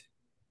lived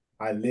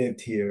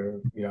here,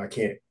 you know, I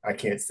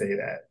can't say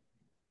that.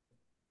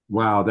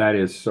 Wow,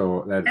 that's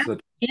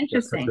such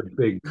Interesting. a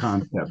big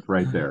concept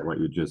right there, what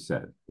you just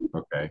said.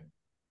 Okay.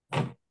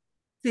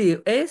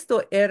 Sí,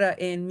 esto era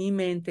en mi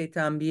mente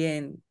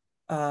también,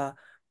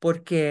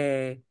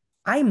 porque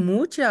hay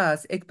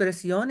muchas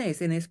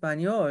expresiones en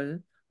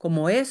español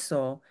como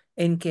eso,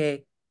 en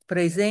que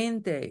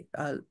presente,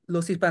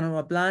 los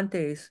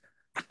hispanohablantes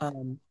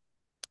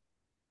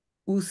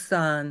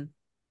usan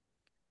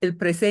el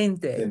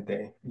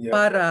presente Yep.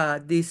 para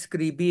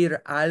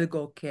describir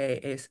algo que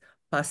es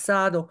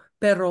pasado,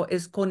 pero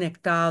es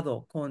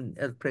conectado con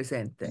el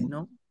presente,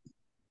 ¿no?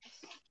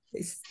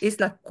 Es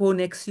la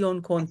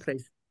conexión con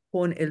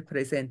el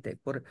presente.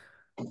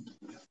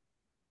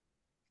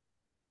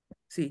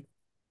 Sí.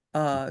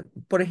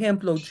 Por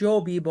ejemplo,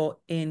 yo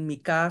vivo en mi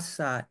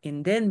casa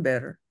en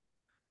Denver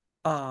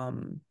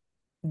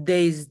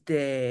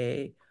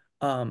desde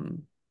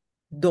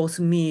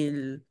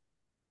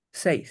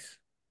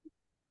 2006.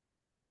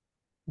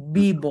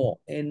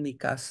 Vivo en mi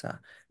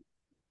casa.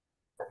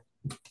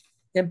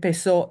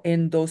 Empezó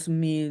en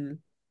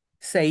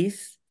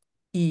 2006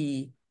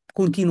 y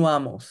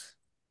continuamos.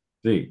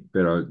 Sí,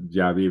 pero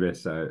ya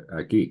vives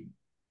aquí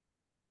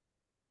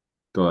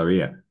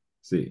todavía.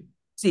 Sí,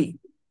 Sí.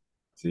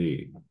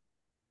 sí.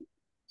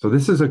 So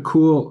this is a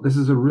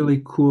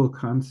really cool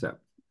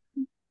concept,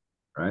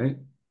 right?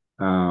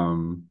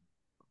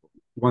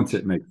 Once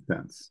it makes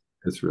sense,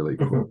 it's really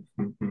cool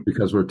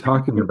because we're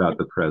talking about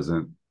the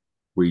present.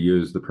 We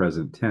use the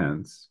present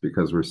tense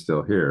because we're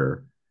still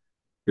here.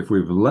 If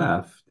we've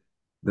left,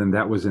 then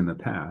that was in the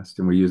past,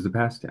 and we use the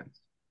past tense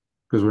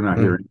because we're not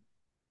here.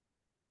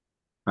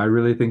 I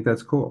really think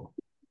that's cool.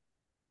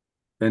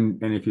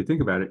 And if you think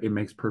about it, it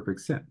makes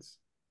perfect sense.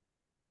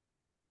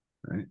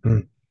 Right?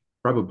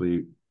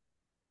 Probably,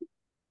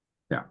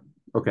 yeah.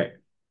 Okay.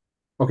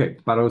 Okay,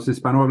 para los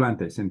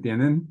hispanohablantes,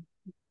 ¿entienden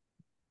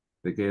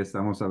de qué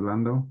estamos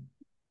hablando?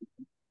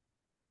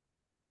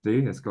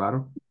 ¿Sí? ¿Es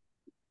claro?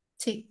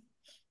 Sí,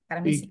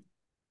 para mí sí.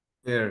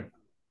 There.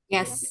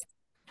 Yes.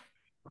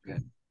 Okay,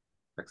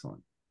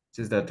 excellent.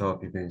 Just that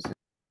topic, basically.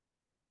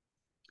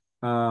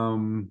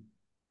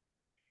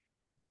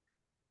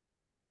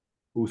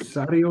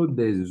 Usuario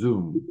de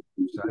Zoom.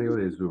 Usuario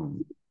de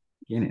Zoom.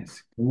 ¿Quién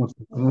es? ¿Cómo se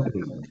llama?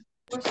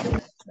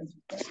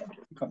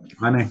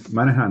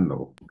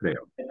 Manejando,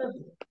 creo.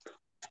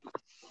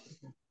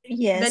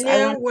 Yes,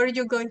 Daniel, were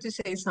you going to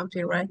say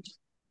something, right?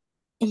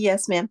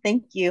 Yes, ma'am.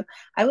 Thank you.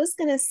 I was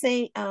going to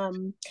say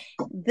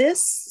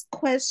this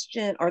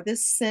question or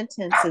this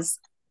sentence is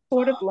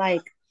sort of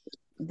like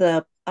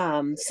the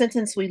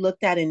sentence we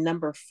looked at in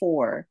number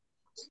 4,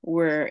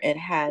 where it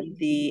had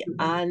the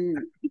han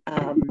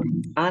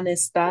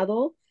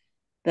estado,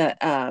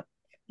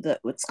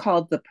 what's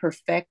called the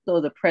perfecto,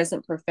 the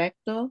present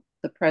perfecto,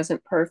 the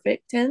present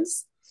perfect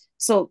tense.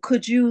 So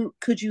could you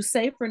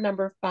say for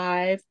number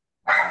 5,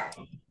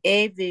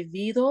 he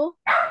vivido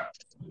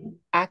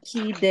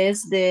aquí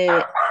desde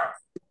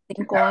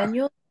 5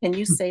 años? Can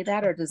you say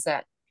that, or does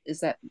that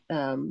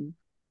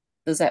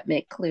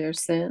make clear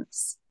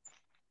sense?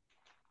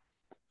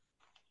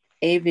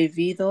 He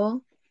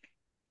vivido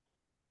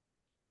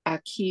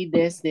aquí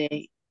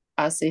desde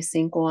hace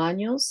 5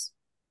 años.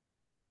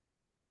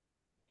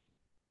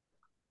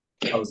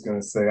 I was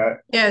gonna say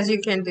Yes,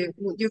 you can do.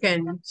 You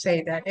can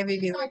say that. He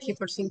vivido aquí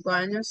por 5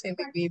 años. He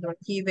vivido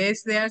aquí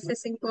desde hace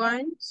 5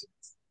 años.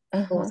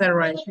 Oh, that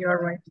right? You're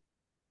right.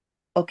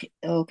 Okay,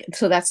 okay.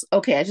 So that's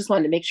okay. I just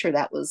wanted to make sure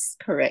that was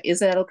correct. Is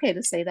that okay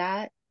to say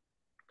that?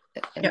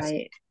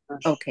 Yes.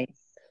 Okay.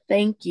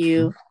 Thank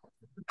you.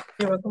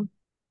 You're welcome.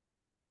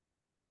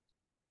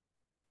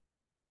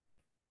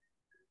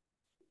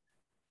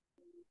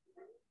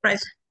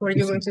 Bryce, were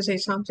you going to say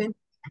something?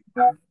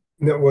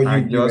 no. Well, I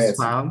you just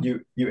answered. found.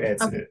 You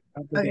answered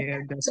Okay.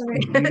 Sorry.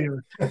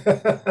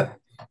 it.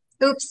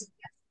 Oops.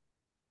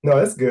 No,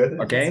 that's good.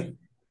 Okay.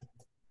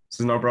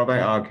 So no problem.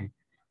 Okay.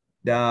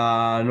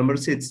 The number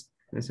 6.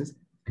 This is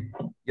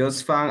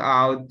just found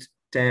out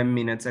 10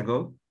 minutes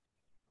ago.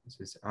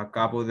 Entonces,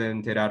 acabo de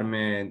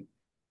enterarme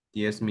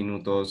 10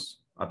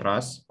 minutos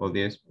atrás o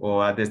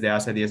desde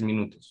hace 10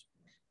 minutos.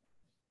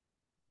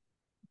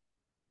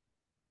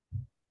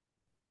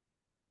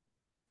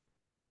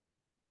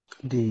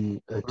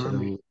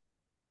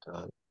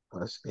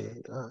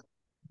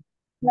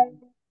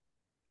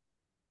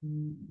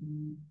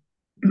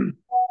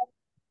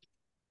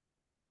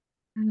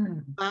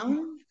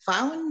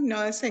 Found,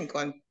 no es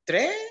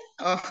encontré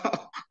o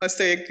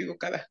estoy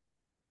equivocada.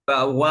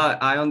 But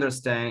what I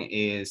understand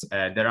is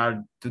there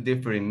are 2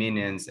 different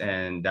meanings,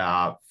 and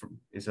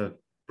it's a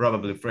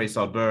probably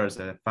phrasal verbs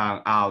that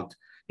found out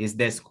is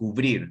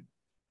descubrir.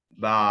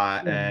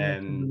 But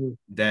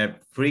the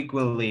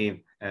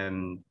frequently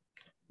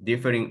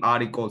different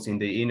articles in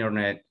the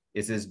internet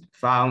is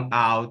found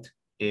out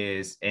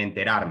is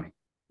enterarme,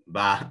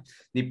 but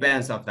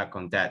depends of the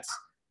context.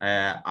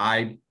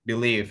 I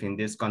believe in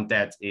this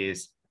context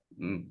is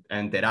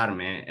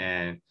enterarme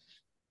and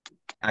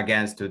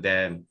against to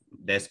the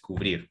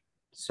descubrir.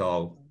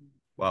 So,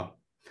 well,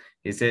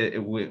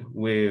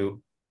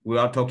 we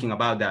are talking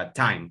about that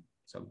time.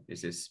 So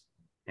this is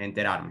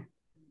enterarme,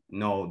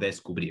 no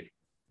descubrir.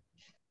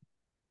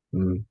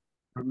 Well,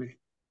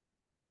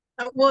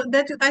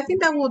 I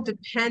think that will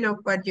depend on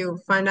what you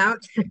find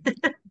out.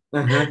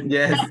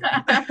 Yes.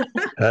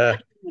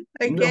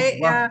 Okay.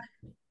 No,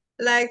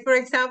 Like for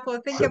example,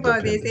 think Should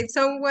about depend. this.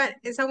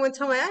 If someone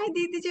told me, "Hey,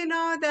 did you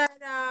know that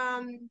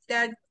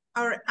that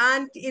our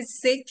aunt is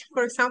sick?"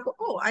 For example,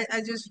 oh, I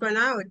just found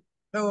out,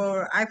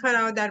 or I found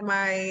out that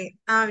my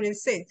aunt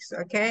is sick.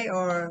 Okay,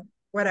 or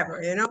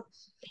whatever, you know.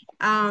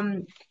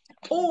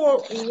 Or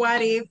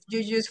what if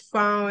you just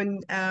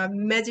found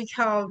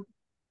medical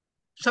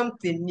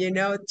something, you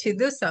know, to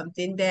do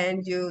something,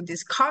 then you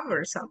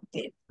discover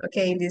something.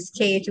 Okay, in this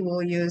case,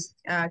 we'll use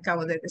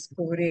acabo de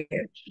descubrir.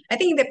 I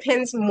think it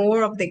depends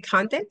more of the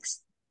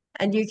context,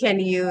 and you can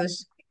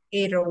use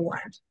either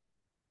one.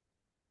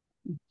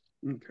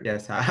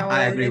 Yes,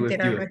 I agree with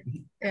you.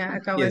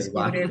 Acabo de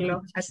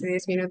descubrirlo hace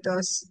 10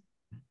 minutos.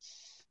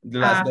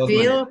 Las dos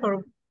Phil, maneras.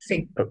 or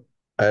sí.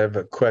 I have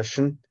a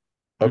question.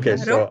 Okay,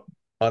 Claro. so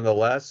on the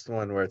last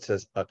one where it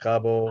says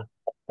acabo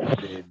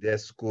de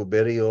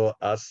descubrirlo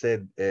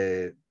hace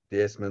 10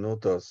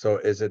 minutos. So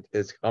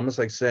it's almost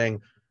like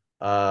saying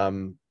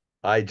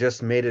I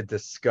just made a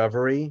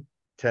discovery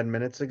 10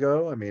 minutes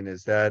ago. I mean,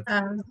 is that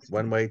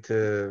one way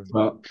to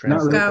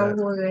translate that?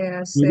 Acabo de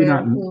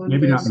hacer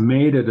Maybe not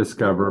made a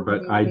discover,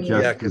 but I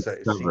just because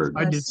discovered.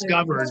 I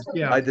discovered,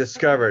 yeah. I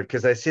discovered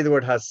because I see the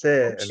word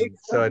HACIA, and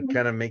so it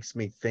kind of makes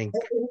me think,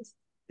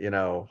 you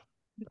know,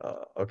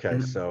 okay,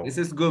 so. This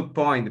is good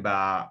point,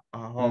 but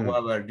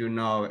however, you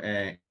know,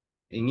 in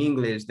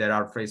English, there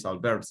are phrasal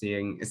verbs.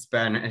 In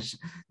Spanish,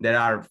 there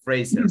are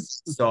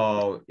phrases.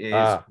 So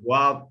it's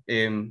what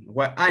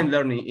I'm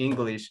learning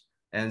English,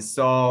 and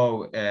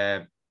so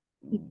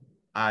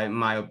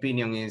my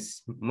opinion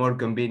is more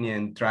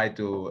convenient try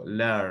to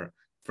learn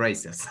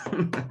phrases.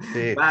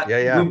 But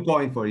good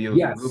point for you.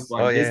 Yes. Good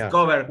point.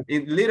 Discover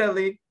it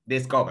literally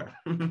discover.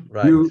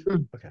 Right.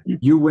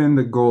 You win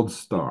the gold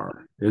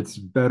star. It's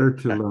better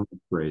to learn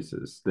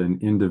phrases than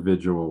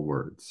individual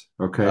words.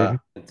 Okay.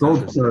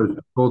 Gold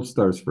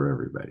stars for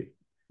everybody.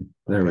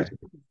 There we go.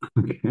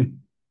 Okay.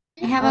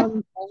 I have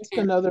ask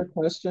another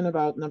question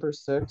about number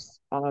 6.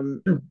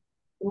 When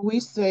we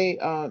say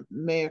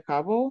me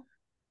acabo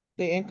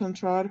de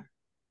encontrar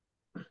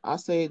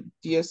hace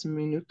 10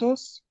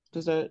 minutos,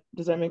 does that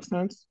make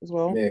sense as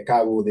well? Me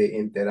acabo de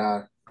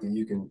enterar.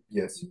 You can,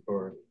 yes,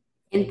 or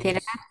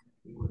Enterar.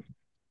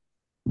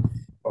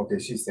 Okay,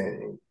 she's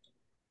saying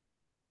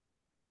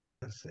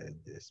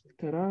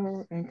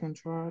Enterar,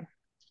 encontrar.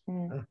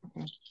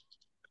 Okay.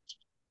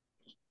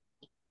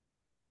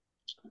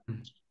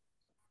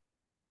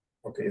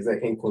 Okay, is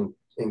that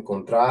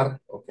encontrar?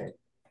 Okay.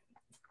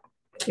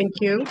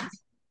 Thank you.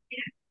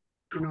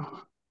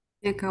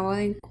 Me acabo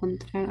de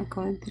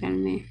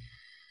enterarme.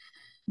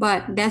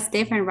 But that's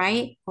different,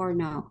 right? Or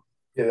no?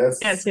 Yeah,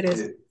 yes, it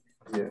is.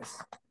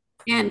 Yes.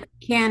 And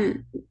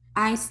can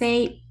I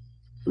say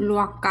lo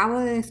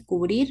acabo de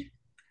descubrir?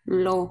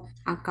 Lo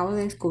acabo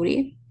de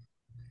descubrir?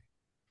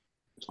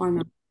 Or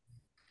no?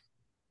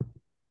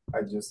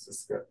 I just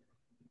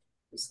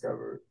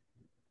discovered.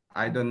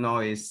 I don't know.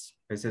 This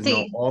is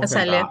Sí, not often.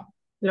 Azalea,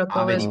 lo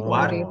acabo de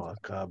descubrir.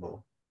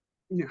 Acabo.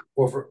 Yeah.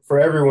 Well, for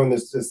everyone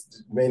that's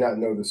just may not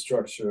know the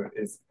structure,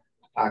 it's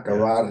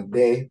acabar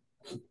de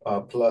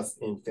plus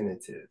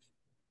infinitive.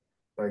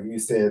 Like you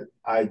said,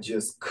 I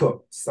just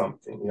cooked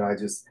something. You know,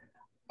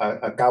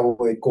 acabo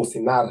de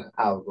cocinar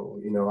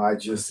algo. You know, I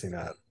just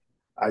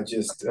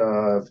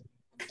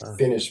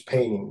finished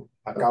painting.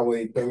 Acabo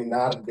de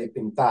terminar de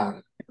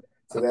pintar.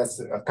 So that's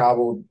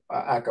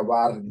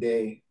acabar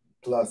de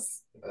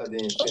plus the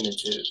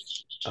infinitive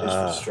is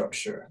the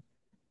structure.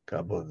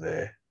 Acabo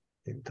de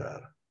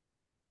pintar.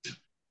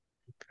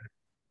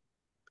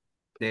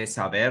 De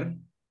saber.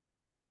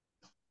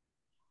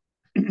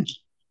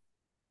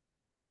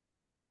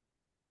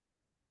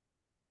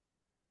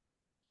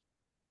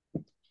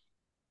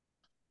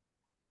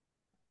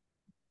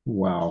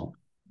 Wow.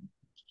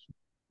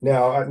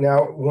 Now,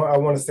 I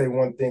want to say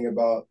one thing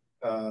about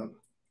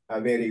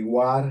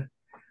averiguar.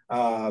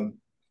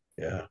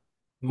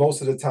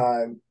 Most of the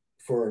time,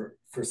 for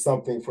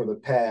something for the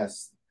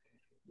past,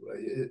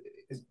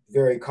 it's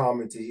very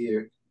common to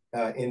hear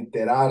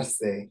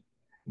enterarse,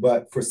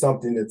 but for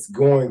something that's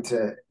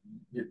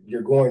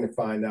you're going to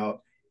find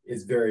out,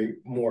 is very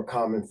more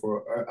common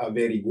for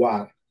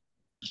averiguar.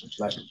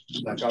 Like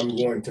I'm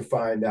going to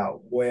find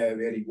out. Voy a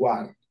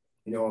averiguar.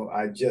 You know,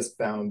 I just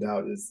found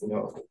out is, you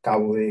know,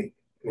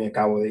 me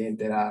acabo de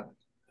enterar.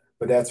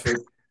 But that's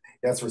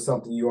for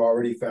something you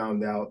already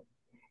found out,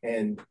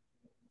 and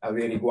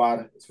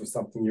averiguar is for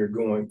something you're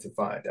going to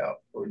find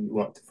out or you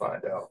want to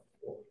find out.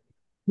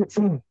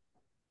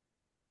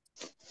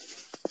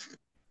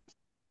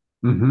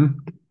 Mm-hmm.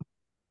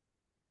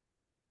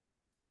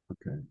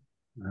 Okay.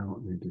 I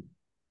don't need to.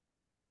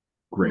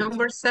 Great.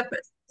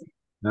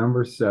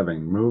 Number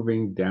 7,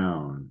 moving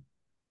down.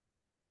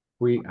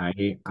 Fui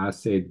ahí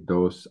hace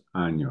 2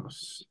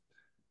 años.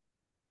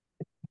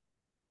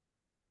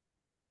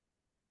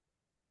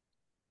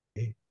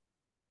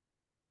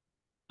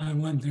 I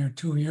went there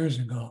 2 years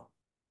ago.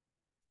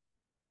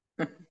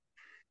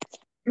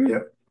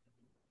 Yep.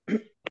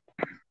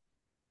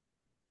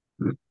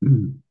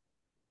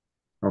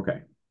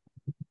 Okay.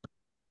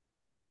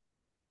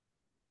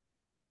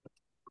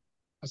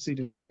 Hace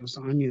 2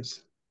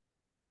 años.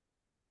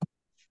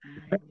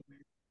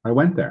 I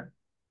went there.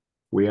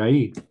 Fui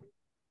ahí.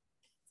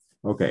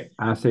 Okay.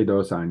 Hace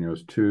 2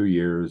 años, 2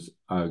 years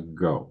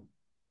ago.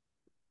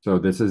 So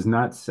this is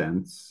not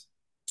since.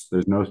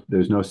 There's no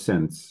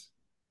since.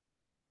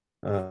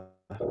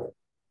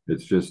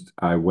 It's just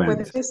I went.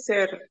 Puede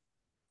ser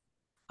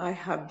I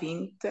have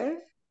been there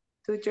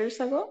 2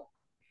 years ago.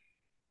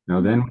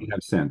 Now then we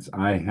have since.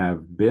 I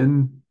have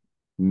been.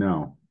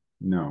 No.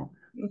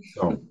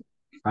 So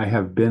I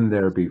have been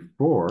there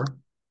before.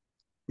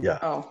 Yeah.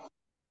 Oh.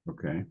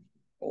 Okay.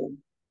 Oh.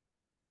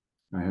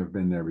 I have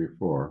been there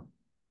before.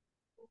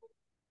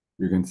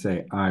 You can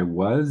say I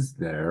was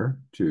there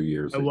 2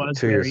 years ago.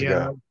 2 years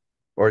ago.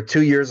 Or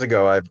 2 years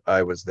ago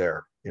I was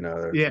there. You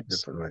know, there's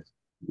different ways.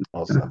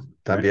 Also.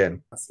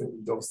 También. Hace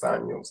 2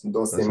 años,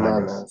 2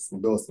 semanas,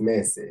 2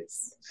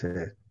 meses,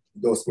 2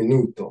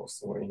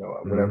 minutos, or, you know,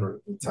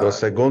 whatever the time 2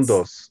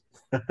 segundos.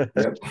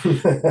 Yep.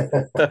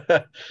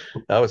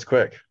 That was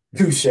quick.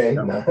 Touche.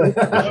 No.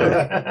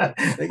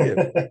 Thank you.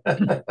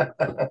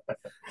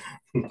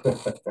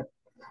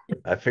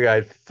 I figured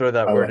I'd throw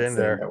that word in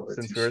there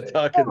since we were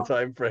talking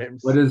time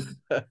frames. What is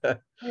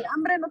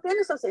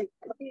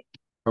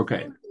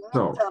okay?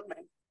 So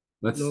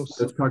let's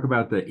talk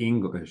about the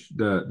English,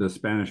 the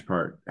Spanish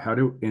part.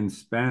 In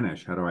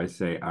Spanish, how do I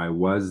say I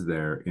was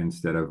there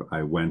instead of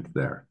I went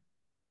there?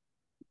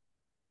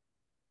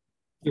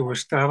 Yo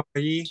estaba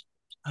allí.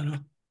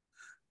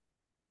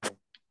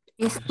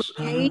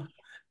 Estaba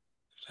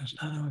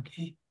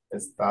aquí.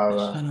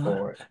 Estaba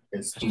or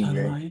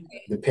estuve,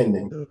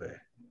 depending.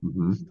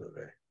 Mm-hmm.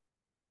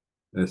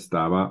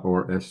 Estaba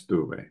or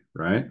estuve,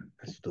 right?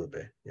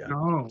 Estuve, yeah.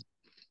 No.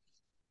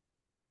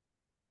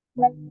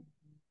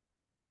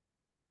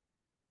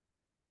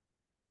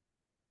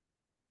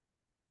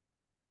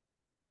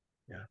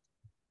 Yeah.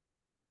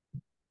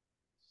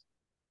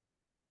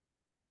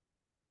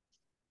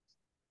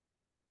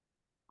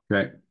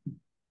 Okay.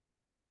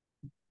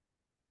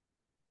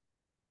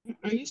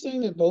 Are you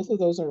saying that both of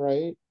those are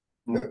right?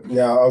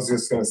 No, I was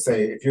just going to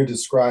say, if you're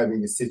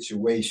describing a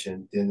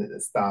situation, then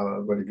it's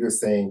estaba. But if you're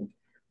saying,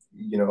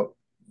 you know,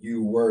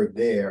 you were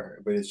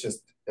there, but it's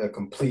just a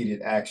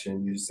completed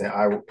action, you say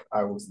I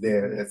was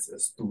there. That's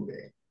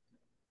estuve.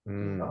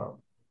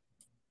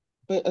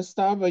 But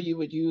estaba you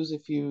would use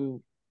if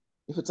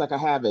it's like a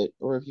habit,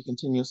 or if you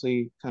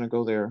continuously kind of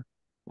go there.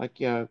 Like,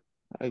 yeah,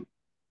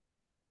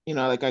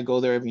 like I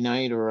go there every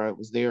night, or I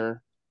was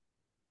there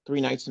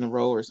 3 nights in a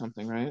row or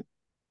something, right?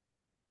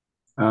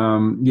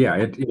 Yeah,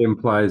 it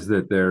implies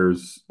that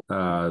there's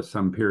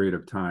some period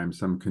of time,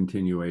 some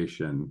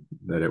continuation,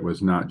 that it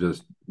was not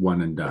just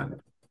one and done.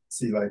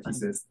 See, like he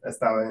says,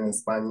 estaba en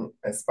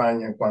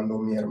España cuando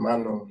mi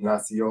hermano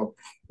nació.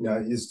 You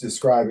know, he's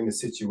describing the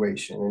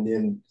situation, and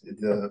then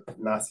the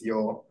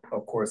nació,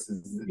 of course,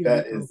 is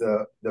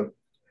the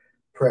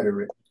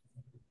preterite.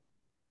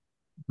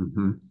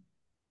 Mm-hmm.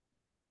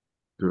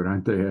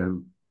 Durante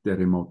el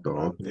terremoto.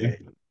 Okay.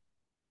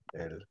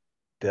 El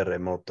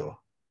terremoto.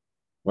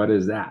 What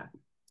is that?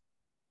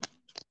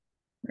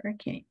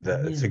 Hurricane.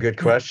 That's a good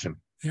question.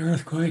 The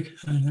earthquake,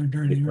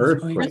 during the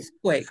Earthquake.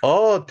 Earthquake.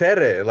 Oh,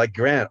 terre, like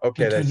Grant.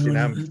 Okay, Like that's,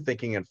 now I'm terremoto.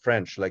 thinking in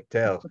French, like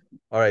terre.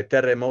 All right,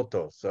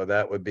 terremoto. So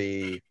that would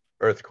be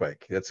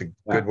earthquake. That's a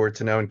good word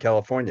to know in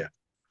California.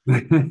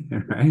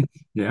 Right?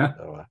 Yeah.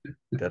 So,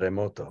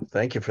 terremoto.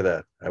 Thank you for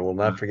that. I will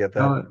not forget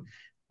that.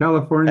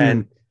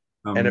 Californian.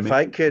 And if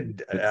I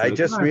could, I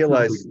just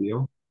realized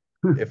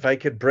if I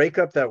could break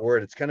up that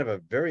word, it's kind of a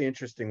very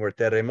interesting word,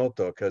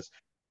 terremoto, because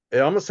it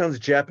almost sounds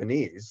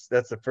Japanese.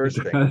 That's the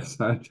first thing.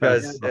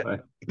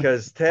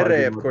 Because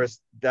terre, of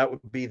course, that would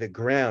be the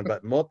ground,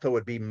 but moto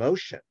would be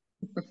motion.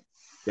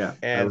 Yeah.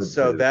 And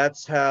so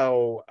that's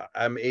how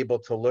I'm able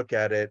to look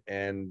at it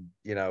and,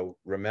 you know,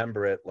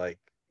 remember it, like,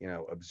 you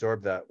know,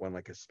 absorb that one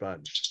like a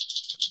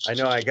sponge. I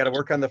know I got to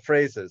work on the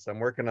phrases. I'm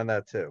working on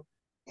that too.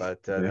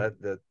 But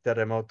the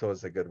terremoto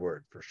is a good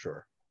word for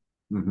sure.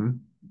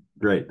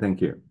 Great.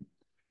 Thank you.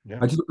 Yeah.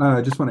 I just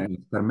want to ask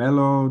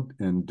Carmelo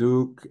and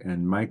Duke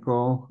and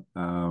Michael,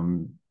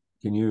 can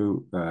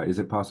you, is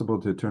it possible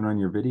to turn on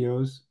your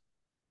videos?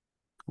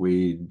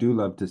 We do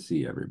love to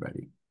see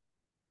everybody.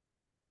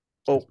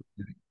 Oh,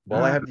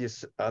 while I have you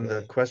on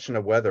the question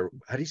of weather,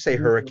 how do you say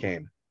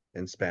hurricane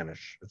in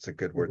Spanish? It's a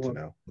good word to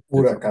know.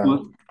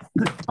 Huracán.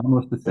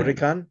 Almost the same.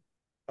 Huracán?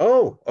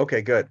 Oh,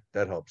 okay, good.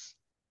 That helps.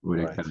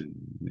 Huracán. Right.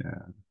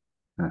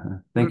 Yeah.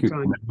 Thank you.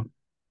 Carmelo.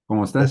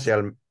 ¿Cómo estás?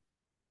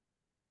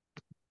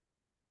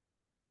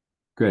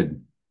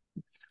 Good.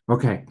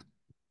 Okay.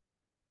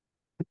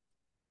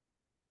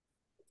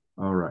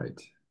 All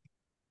right.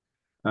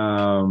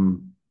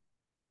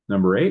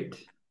 Number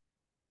 8.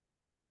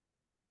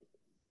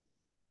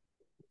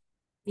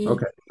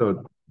 Okay,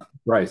 so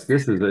Bryce,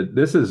 this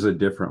is a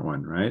different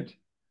one, right?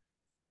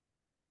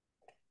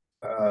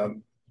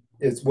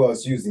 It's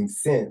using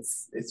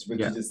since. It's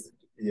really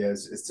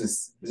it's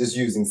just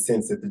using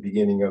since at the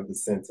beginning of the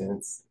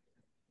sentence.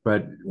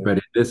 But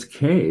in this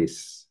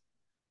case,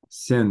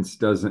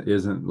 since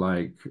isn't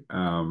like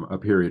a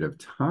period of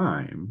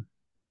time,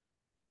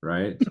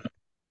 right?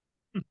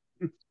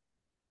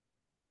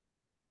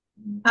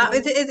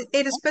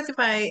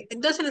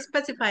 It doesn't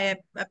specify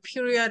a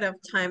period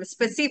of time, a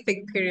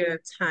specific period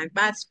of time,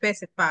 but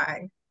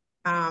specify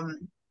a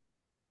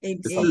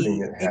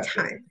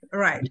time,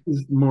 right? This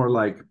is more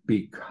like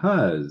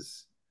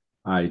because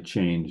I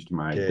changed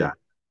my diet.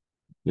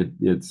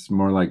 It's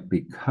more like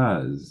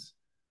because.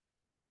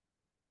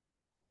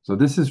 So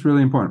this is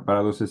really important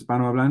para los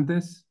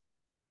hispanohablantes.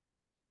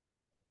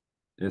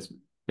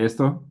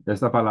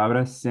 Esta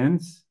palabra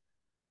since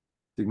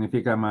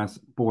significa más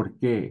por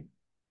qué.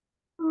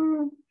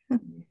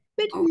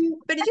 But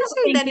you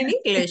say that in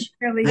English.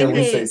 We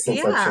say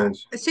since I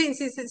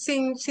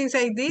changed. Since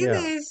I did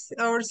this,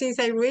 or since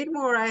I read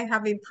more, I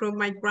have improved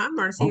my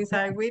grammar. Since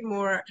I read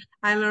more,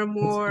 I learn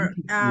more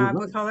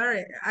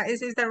vocabulary.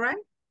 Is that right?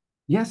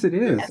 Yes, it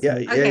is.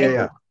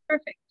 Yeah.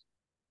 Perfect.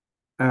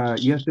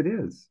 Yes, it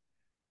is.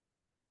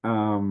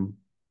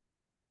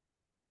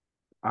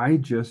 I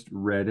just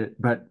read it,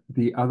 but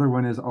the other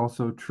one is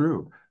also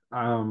true.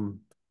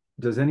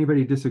 Does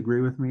anybody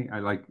disagree with me?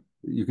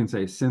 You can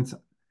say since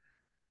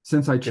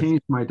I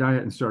changed my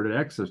diet and started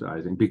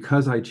exercising,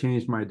 because I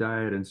changed my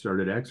diet and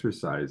started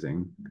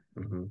exercising.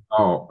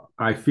 Oh,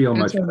 I feel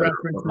much better.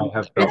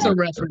 It's a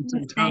reference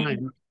in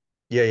time.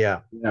 Yeah.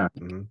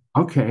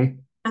 Okay.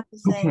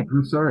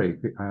 I'm sorry,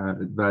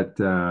 but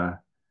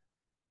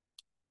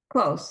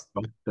close.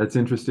 That's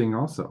interesting.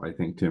 Also, I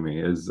think to me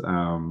is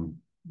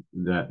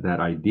that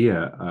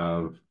idea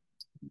of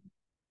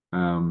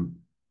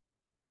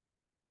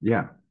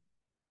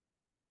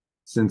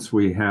since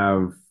we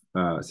have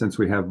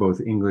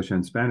both English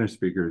and Spanish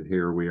speakers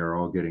here, we are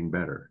all getting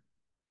better.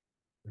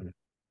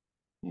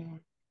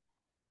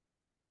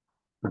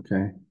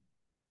 Okay.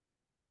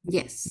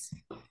 Yes.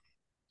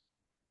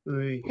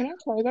 Can I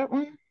try that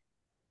one?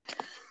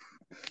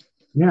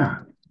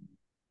 Yeah,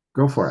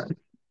 go for it.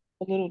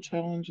 A little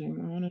challenging.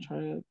 I want to try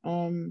it.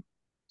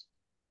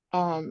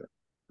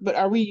 But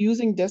are we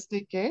using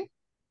desde que?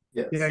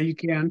 Yes. Yeah, you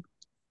can.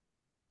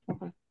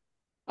 Okay.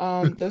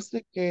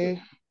 Desde que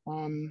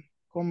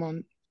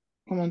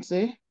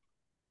comencé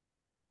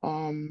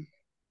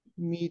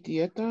mi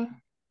dieta.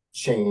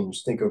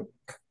 Change. Think of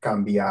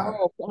cambiar.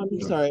 Oh,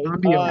 I'm sorry.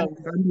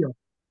 Cambio.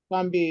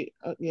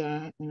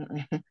 Yeah.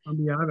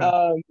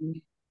 Cambiada.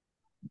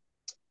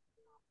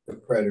 The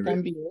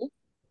preterite.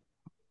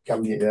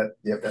 Cambié.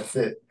 Yep, that's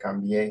it.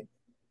 Cambié.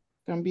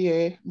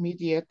 Cambié mi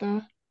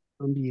dieta.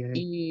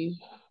 Y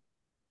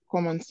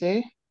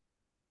comencé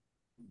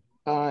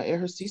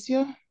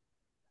ejercicio.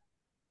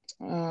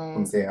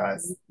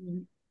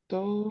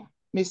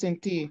 Me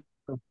sentí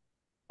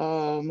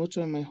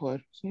mucho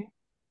mejor, ¿sí?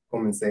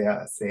 Comencé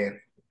a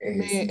hacer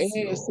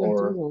ejercicio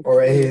sentido.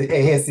 or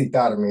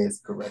ejercitarme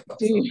is correct.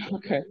 Also. Sí,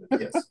 okay.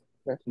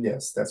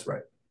 Yes, that's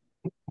right.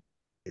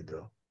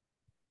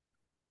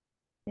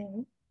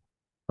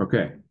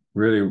 Okay,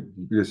 really,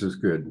 this is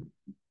good.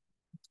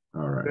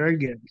 All right. Very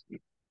good.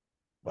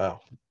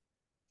 Wow.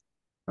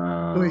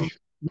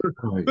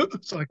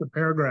 It's like a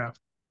paragraph.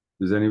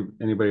 Does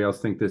anybody else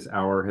think this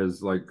hour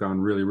has like gone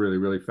really, really,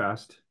 really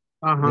fast?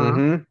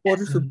 Por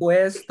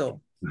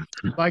supuesto.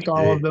 Like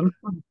all of them.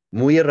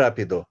 Muy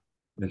rápido.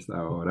 Esta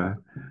hora.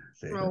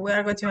 Well, we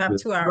are going to have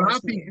 2 hours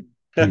here.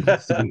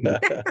 Dos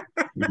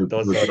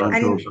horas.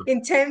 And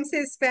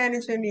intensive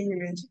Spanish and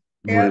English.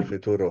 El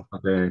futuro.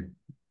 Okay.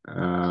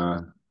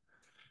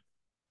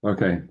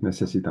 Ok,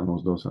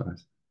 necesitamos 2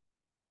 horas.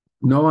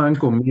 No han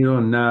comido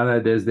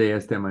nada desde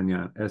esta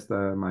mañana.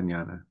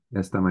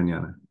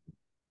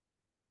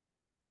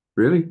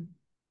 Really?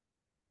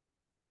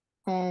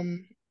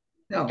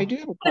 I do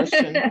have a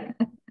question.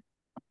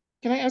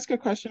 Can I ask a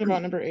question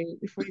about number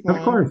 8 before you go on?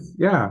 Of course,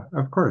 yeah,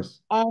 of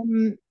course.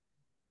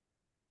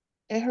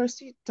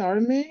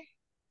 Ejercitarme,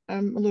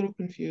 I'm a little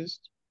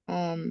confused.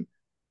 When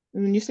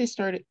you say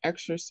started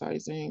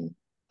exercising,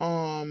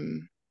 I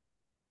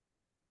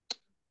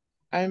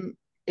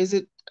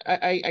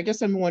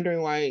guess I'm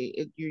wondering why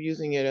you're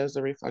using it as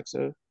a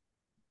reflexive.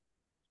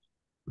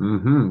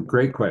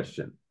 Great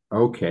question.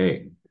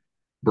 Okay.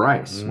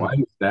 Bryce, why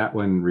is that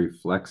one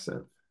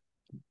reflexive?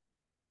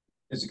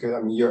 It's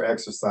because you're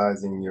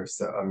exercising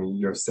yourself.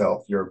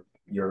 Yourself, your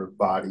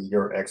body.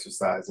 You're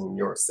exercising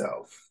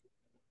yourself.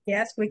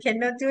 Yes, we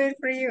cannot do it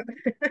for you.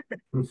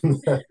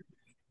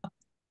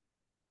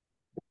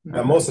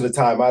 Now, most of the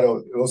time,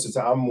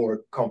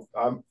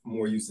 I'm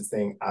more used to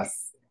saying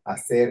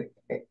hacer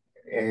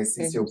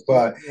ejercicio,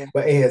 but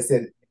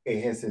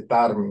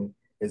ejercitarme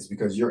is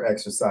because you're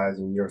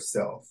exercising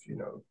yourself.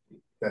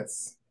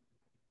 That's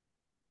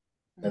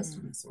the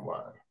reason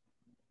why.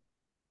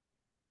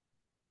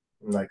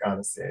 Like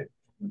Anna said,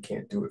 we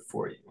can't do it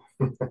for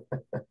you.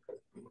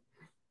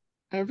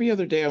 Every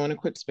other day, I want to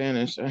quit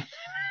Spanish. No.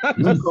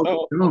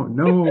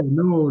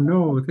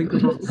 Think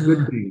about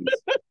good things.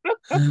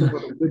 Think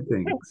about the good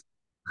things.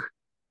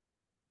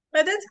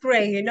 But that's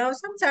great,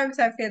 sometimes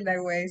I feel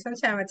that way.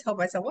 Sometimes I tell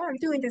myself, well, I'm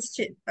doing this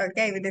shit.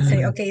 Okay, but they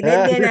say, okay,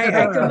 then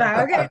I come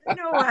back. Okay, I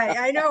know why.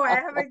 I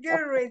have a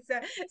good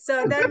reason.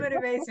 So that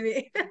motivates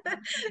me.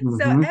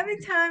 So every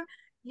time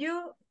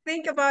you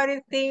think about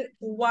it, think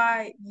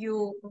why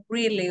you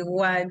really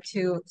want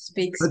to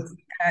speak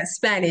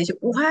Spanish.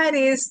 What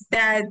is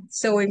that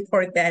so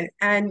important?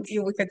 And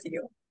you will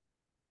continue.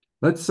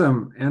 Let's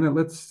Anna,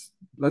 let's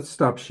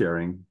stop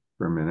sharing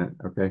for a minute,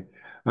 okay?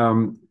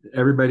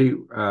 Everybody,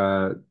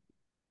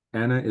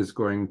 Anna is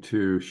going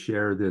to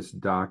share this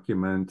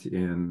document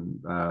in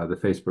the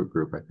Facebook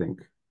group, I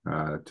think,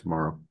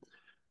 tomorrow.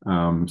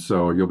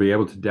 So you'll be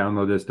able to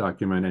download this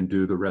document and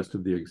do the rest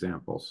of the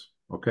examples,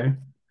 okay?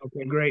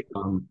 Okay, great.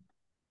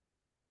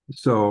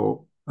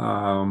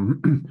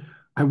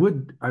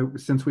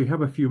 Since we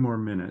have a few more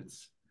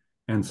minutes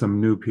and some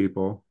new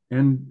people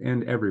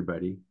and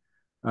everybody,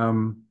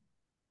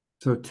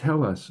 so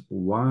tell us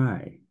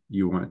why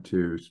you want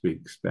to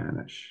speak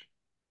Spanish,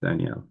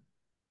 Danielle.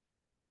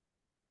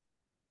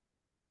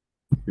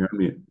 You're on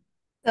mute.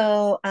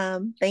 So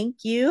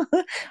thank you.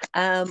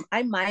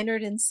 I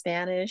minored in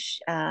Spanish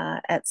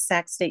at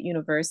Sac State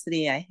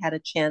University. I had a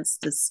chance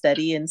to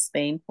study in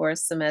Spain for a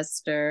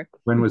semester.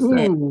 When was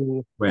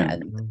that?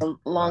 When? A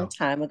long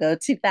time ago,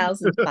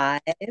 2005.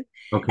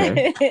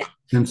 Okay.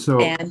 And so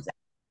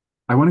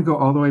I want to go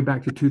all the way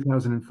back to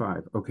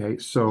 2005. Okay.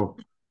 So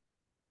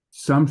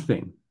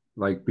something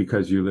like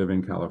because you live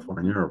in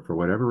California or for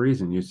whatever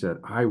reason, you said,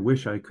 I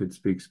wish I could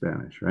speak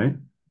Spanish, right?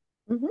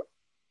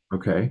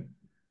 Okay.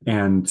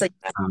 And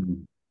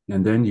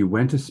then you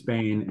went to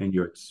Spain and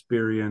you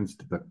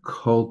experienced the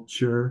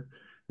culture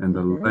and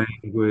the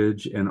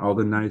language and all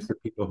the nice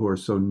people who are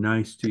so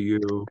nice to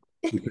you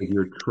because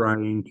you're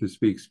trying to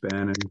speak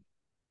Spanish,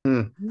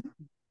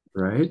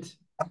 right?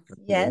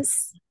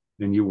 Yes.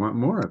 And you want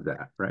more of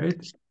that,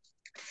 right?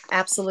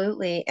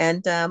 Absolutely.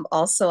 And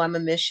also I'm a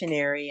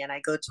missionary and I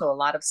go to a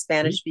lot of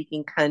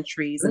Spanish-speaking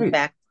countries. In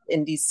fact,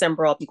 in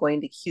December, I'll be going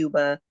to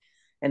Cuba.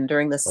 And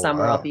during the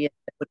summer, I'll be in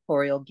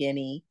Equatorial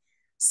Guinea.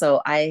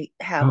 So I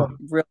have a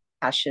real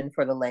passion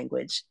for the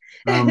language.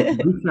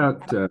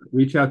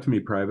 Reach out to me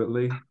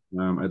privately.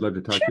 I'd love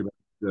to talk to you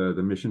about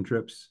the mission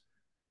trips.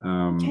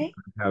 I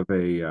have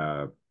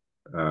a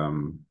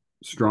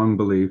strong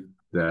belief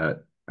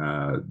that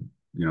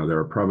there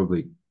are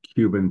probably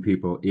Cuban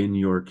people in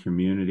your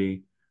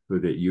community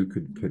that you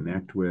could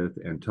connect with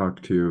and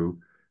talk to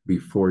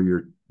before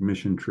your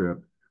mission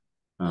trip,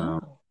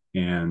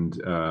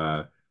 and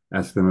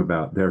ask them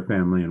about their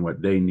family and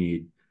what they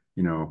need.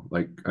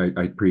 Like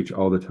I preach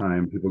all the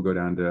time. People go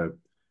down to,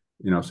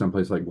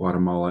 someplace like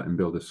Guatemala and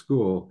build a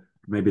school.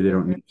 Maybe they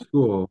don't need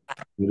school.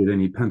 Maybe they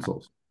need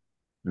pencils.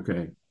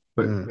 Okay.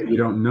 But you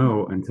don't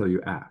know until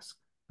you ask,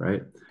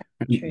 right?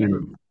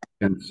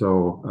 And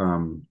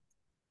so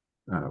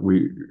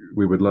we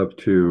would love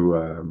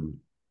to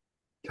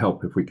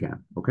help if we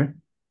can. Okay.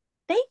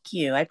 Thank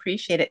you. I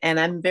appreciate it. And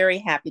I'm very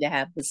happy to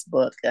have this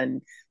book.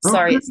 And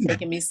sorry it's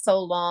taken me so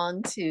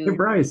long to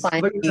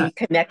finally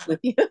connect with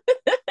you.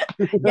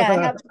 Yeah,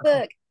 I have the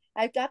book.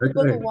 I got the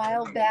book a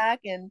while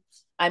back, and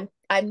I'm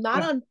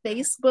not on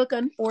Facebook,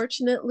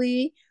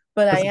 unfortunately,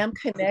 but I am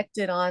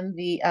connected on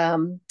the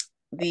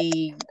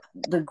the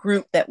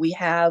group that we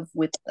have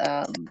with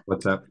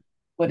WhatsApp.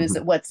 What is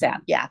it?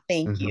 WhatsApp. Yeah,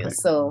 thank you.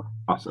 So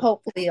Awesome.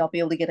 hopefully I'll be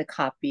able to get a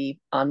copy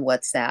on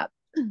WhatsApp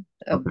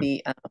of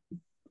the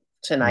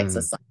tonight's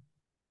assignment.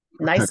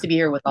 Nice to be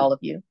here with all of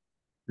you.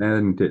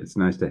 And it's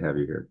nice to have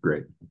you here.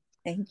 Great.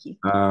 Thank you.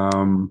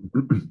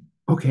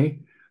 Okay.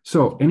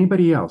 So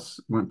anybody else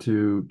want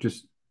to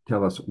just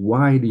tell us,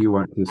 why do you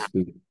want to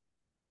speak?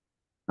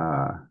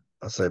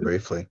 I'll say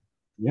briefly.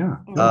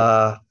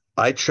 Yeah.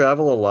 I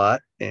travel a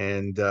lot,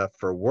 and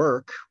for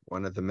work,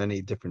 one of the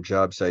many different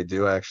jobs I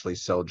do, I actually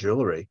sell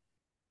jewelry.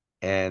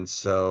 And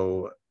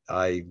so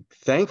I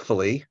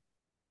thankfully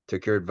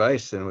took your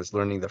advice and was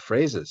learning the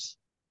phrases.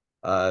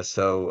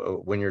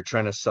 So when you're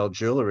trying to sell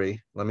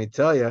jewelry, let me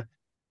tell you,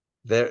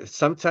 there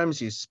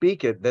sometimes you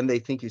speak it, then they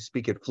think you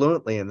speak it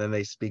fluently, and then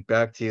they speak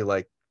back to you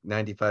like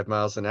 95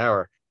 miles an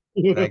hour.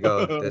 And I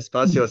go,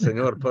 despacio,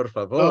 señor, por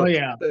favor. Oh,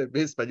 yeah.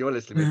 Mi español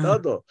es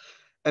limitado.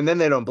 And then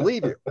they don't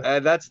believe you.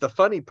 And that's the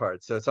funny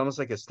part. So it's almost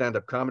like a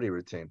stand-up comedy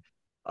routine.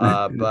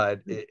 But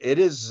it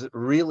is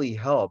really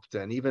helped.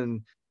 And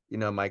even, you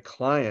know, my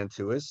client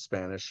who is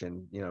Spanish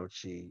and, you know,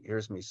 she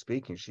hears me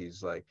speaking,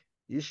 she's like,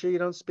 you sure you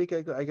don't speak?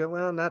 I go,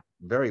 well, not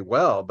very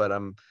well, but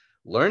I'm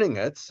learning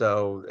it.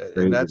 So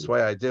and that's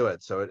why I do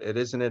it. So it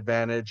is an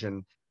advantage.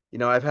 And, you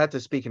know, I've had to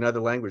speak another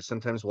language.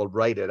 Sometimes we'll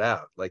write it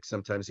out, like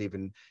sometimes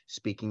even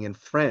speaking in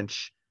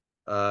French,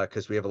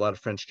 because we have a lot of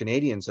French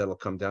Canadians that'll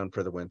come down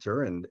for the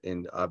winter, and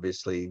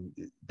obviously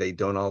they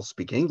don't all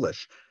speak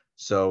English.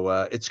 So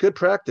it's good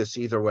practice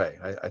either way.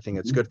 I think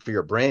it's good for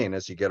your brain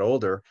as you get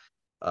older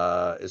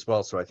as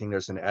well. So I think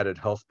there's an added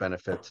health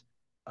benefit,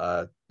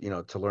 you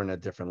know, to learn a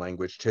different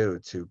language too,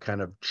 to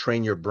kind of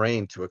train your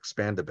brain to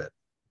expand a bit.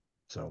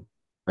 So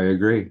I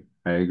agree.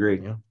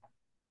 Yeah.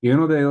 Y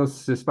uno de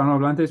los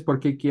hispanohablantes, ¿por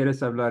qué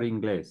quieres hablar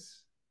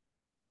inglés?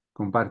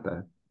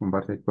 Comparte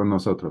con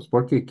nosotros.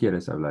 ¿Por qué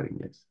quieres hablar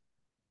inglés?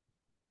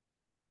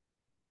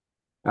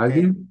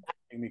 ¿Alguien?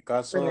 En mi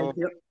caso,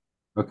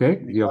 Ok,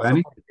 en mi caso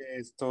Giovanni.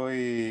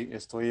 porque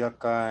estoy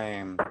acá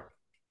en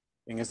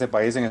este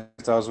país, en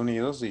Estados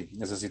Unidos, y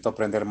necesito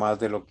aprender más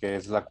de lo que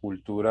es la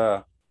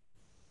cultura,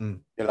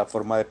 de la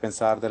forma de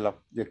pensar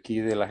de aquí,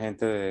 de la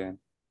gente de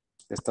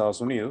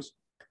Estados Unidos.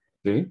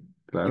 Sí,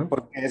 Y claro.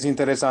 porque es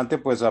interesante,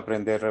 pues,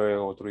 aprender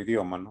otro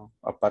idioma, ¿no?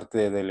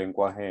 Aparte del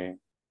lenguaje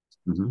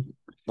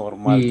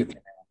normal que ¿Y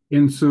tenemos.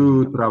 en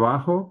su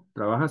trabajo,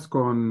 trabajas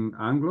con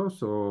anglos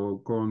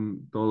o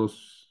con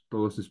todos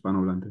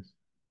hispanohablantes?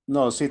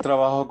 No, sí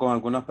trabajo con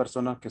algunas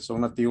personas que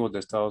son nativos de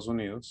Estados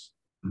Unidos.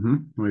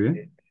 Muy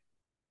bien.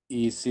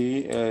 Y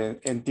sí,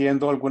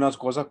 entiendo algunas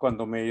cosas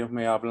cuando ellos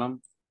me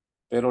hablan,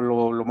 pero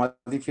lo más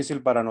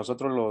difícil para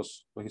nosotros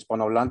los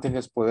hispanohablantes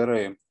es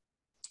poder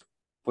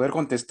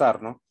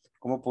contestar, ¿no?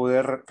 Cómo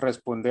poder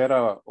responder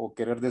o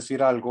querer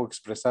decir algo,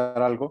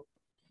 expresar algo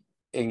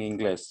en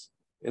inglés.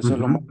 Eso es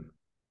lo más,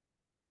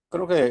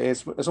 creo que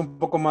es un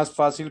poco más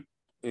fácil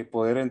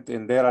poder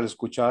entender al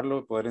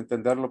escucharlo, poder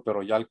entenderlo,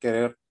 pero ya al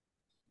querer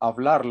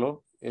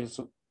hablarlo es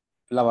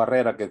la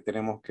barrera que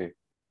tenemos que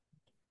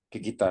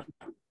quitar.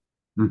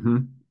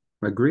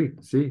 Agree.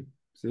 Sí,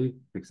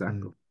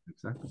 exacto.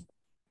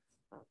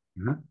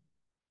 Ajá.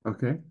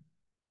 Ok.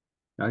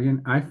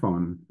 ¿Alguien?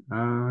 iPhone.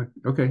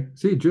 Ok.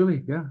 Sí,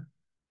 Julie, yeah.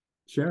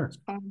 Share.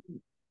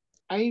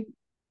 I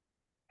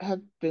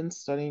have been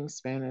studying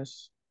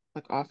Spanish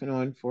like off and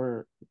on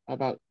for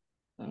about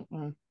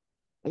I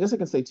guess I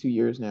can say 2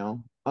 years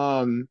now.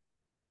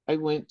 I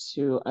went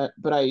to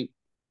but I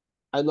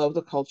love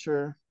the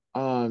culture.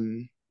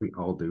 We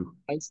all do.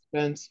 I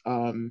spent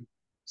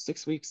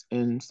 6 weeks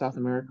in South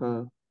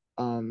America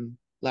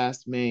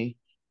last May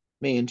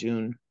and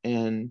June,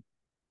 and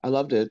I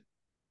loved it.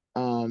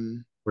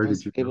 Where I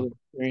was did you able go? to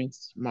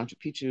experience Machu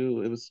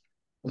Picchu. It was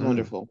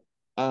wonderful.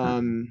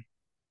 And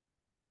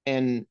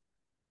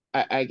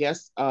I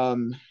guess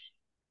I'm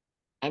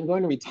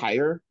going to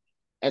retire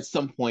at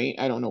some point.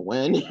 I don't know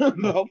when,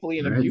 but hopefully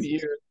in a few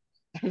years.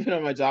 I've been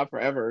on my job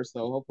forever,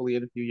 so hopefully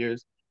in a few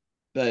years.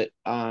 But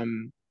I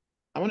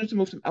want to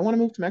move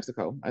to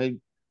Mexico. I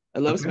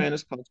love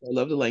Spanish culture. I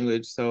love the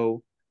language.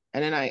 So,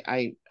 and then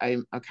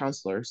I'm a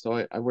counselor,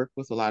 so I work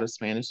with a lot of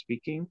Spanish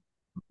speaking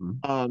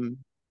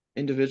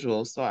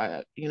individuals. So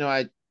I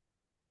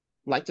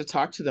like to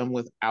talk to them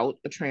without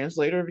a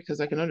translator because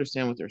I can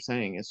understand what they're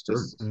saying. It's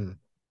just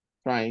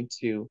trying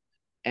to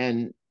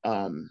and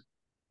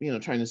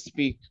trying to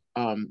speak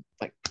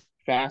like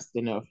fast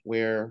enough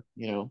where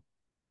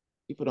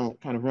people don't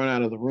kind of run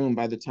out of the room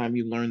by the time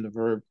you learn the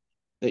verb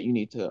that you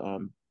need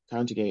to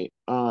conjugate.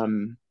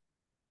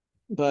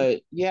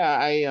 But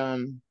yeah,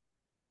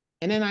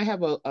 and then I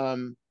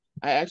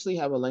actually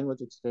have a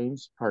language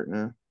exchange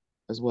partner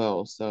as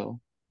well. So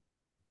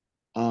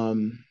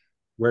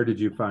where did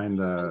you find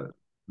the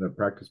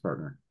practice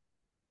partner?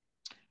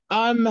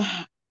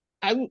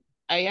 I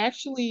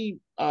actually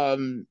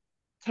kind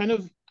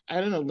of I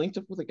don't know linked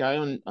up with a guy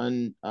on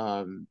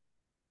I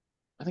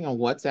think on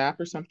WhatsApp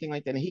or something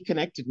like that, and he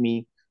connected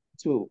me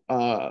to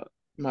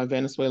my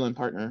Venezuelan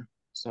partner.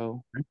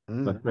 So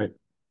that's great.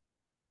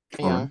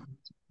 Yeah.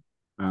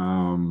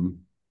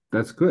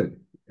 that's good.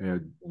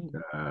 And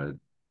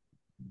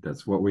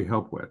that's what we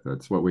help with.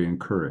 That's what we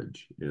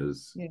encourage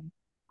is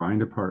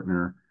find a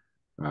partner,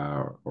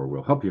 or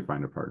we'll help you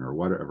find a partner or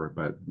whatever.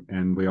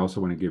 And we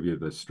also want to give you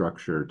the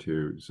structure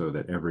so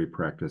that every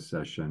practice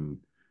session,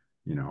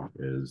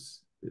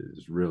 is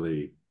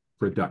really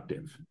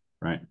productive,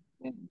 right?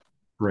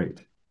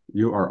 Great.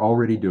 You are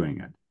already doing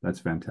it. That's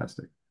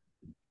fantastic.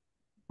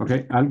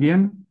 Okay,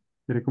 ¿alguien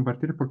quiere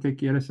compartir por qué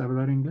quieres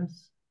hablar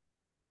inglés?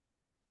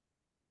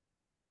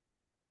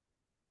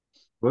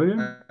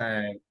 William?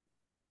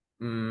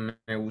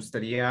 Me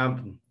gustaría,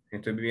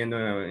 estoy viviendo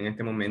en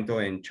este momento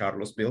en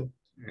Charlottesville.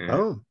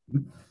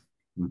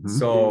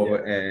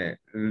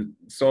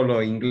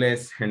 Solo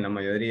inglés en la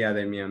mayoría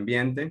de mi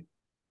ambiente.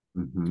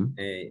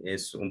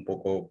 Es un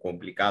poco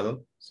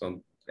complicado.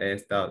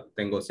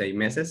 Tengo 6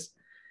 meses.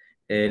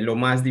 Lo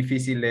más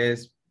difícil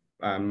es,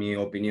 a mi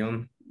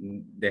opinión,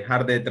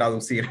 dejar de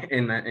traducir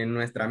en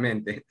nuestra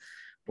mente,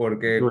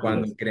 porque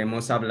cuando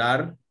queremos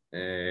hablar,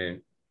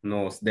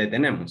 nos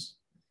detenemos.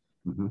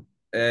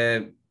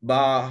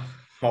 But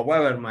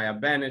however, my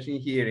advantage in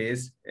here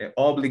is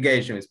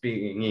obligation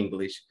speaking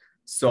English,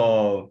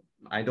 so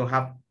I don't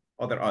have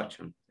other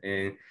option.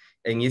 And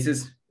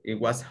it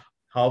was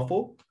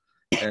helpful.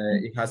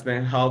 It has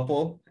been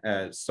helpful.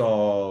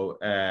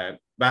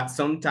 But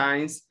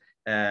sometimes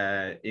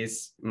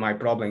my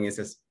problem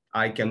is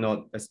I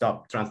cannot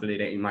stop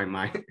translating in my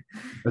mind.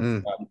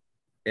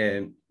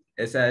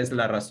 Esa es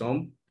la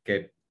razón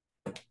que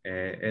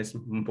es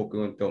un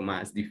poquito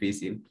más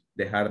difícil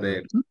dejar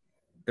de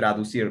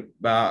traducir.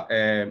 But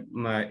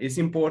it's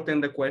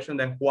important the question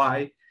that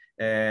why,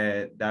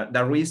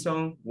 the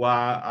reason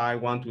why I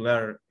want to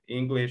learn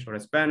English or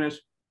Spanish.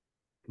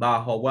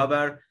 But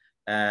however,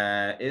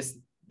 is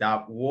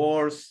the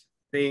worst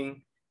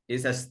thing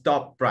is a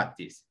stop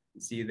practice.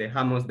 Si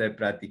dejamos de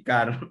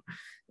practicar,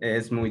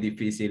 es muy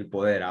difícil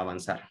poder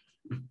avanzar.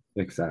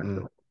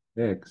 Exacto,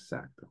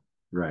 exacto.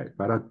 Right.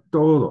 Para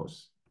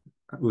todos,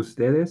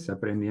 ustedes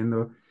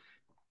aprendiendo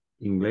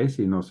inglés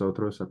y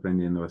nosotros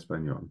aprendiendo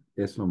español,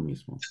 es lo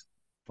mismo.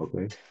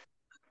 ¿Ok?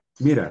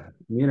 Mira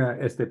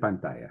esta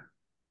pantalla.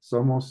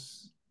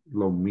 Somos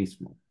lo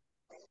mismo.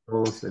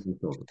 Todos y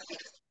todos.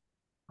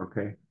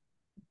 ¿Ok?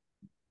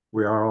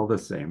 We are all the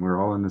same. We're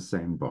all in the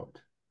same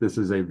boat. This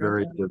is a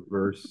very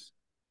diverse,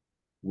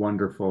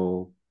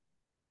 wonderful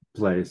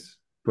place,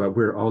 but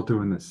we're all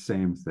doing the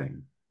same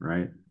thing,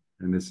 right?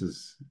 And this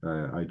is,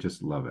 I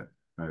just love it.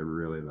 I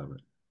really love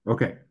it.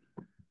 Okay,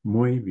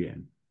 muy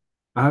bien.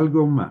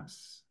 Algo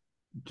más.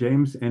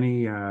 James,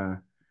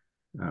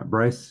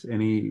 Bryce,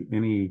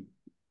 any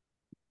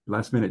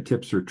last minute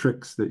tips or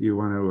tricks that you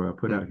want to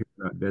put out here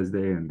about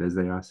DESDE and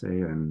DESDE hace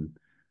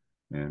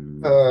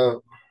and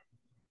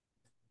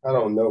I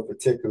don't know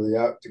particularly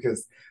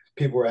because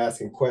people are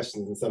asking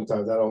questions and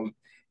sometimes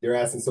they're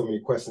asking so many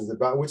questions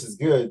about, which is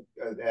good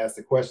to ask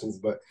the questions,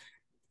 but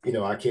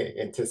I can't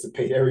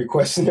anticipate every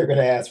question they're going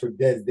to ask for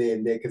DESDE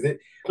and because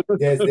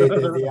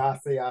DESDE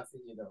hace,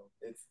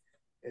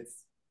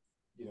 it's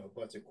a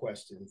bunch of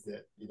questions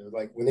that,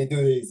 like when they do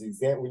these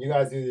when you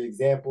guys do the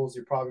examples,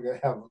 you're probably going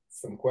to have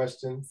some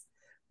questions,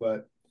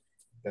 but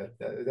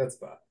that's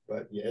fine.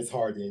 But yeah, it's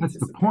hard to anticipate.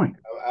 That's the point.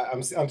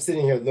 I'm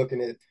sitting here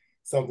looking at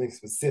something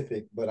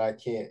specific, but I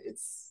can't.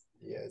 It's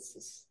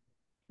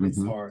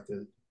hard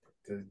to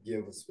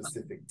give a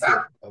specific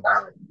tip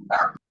about it.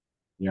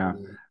 Yeah,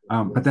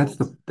 but that's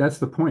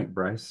the point,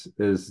 Bryce.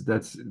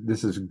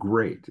 This is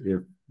great.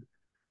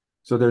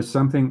 So there's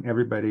something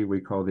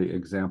we call the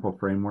example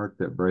framework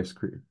that Bryce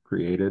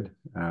created,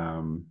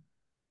 or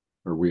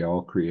we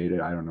all created.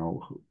 I don't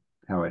know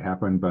how it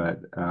happened,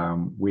 but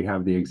we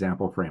have the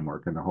example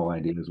framework, and the whole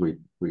idea is we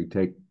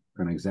take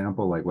an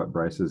example like what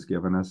Bryce has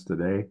given us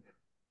today,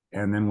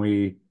 and then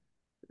we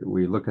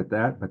look at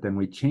that, but then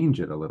we change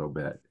it a little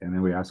bit, and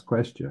then we ask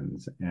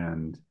questions,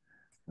 and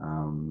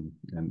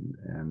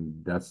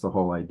that's the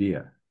whole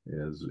idea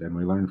and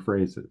we learn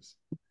phrases.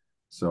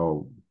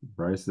 So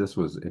Bryce, this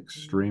was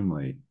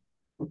extremely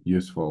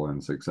useful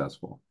and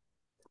successful.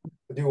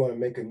 I do want to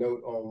make a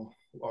note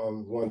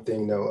on one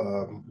thing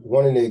though.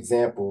 One of the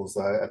examples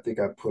I think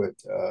I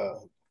put,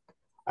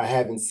 I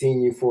haven't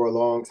seen you for a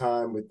long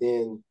time, but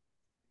then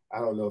I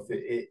don't know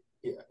if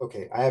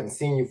okay, I haven't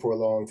seen you for a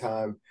long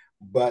time,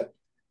 but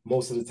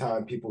most of the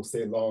time people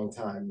say long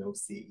time no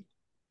see.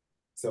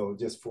 So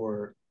just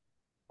for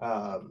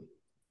the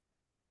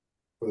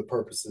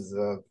purposes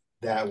of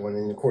that one,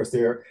 and of course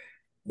there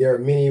are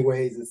many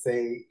ways to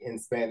say in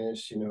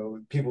Spanish.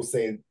 People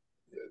say a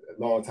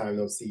long time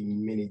no see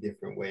many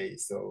different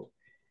ways. So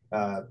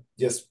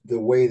just the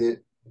way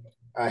that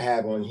I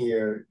have on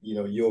here,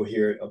 you'll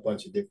hear it a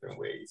bunch of different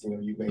ways.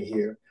 You may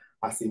hear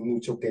hace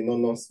mucho que no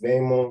nos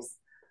vemos.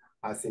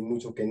 Hace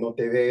mucho que no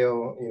te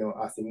veo,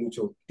 hace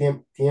mucho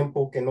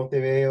tiempo que no te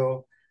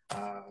veo,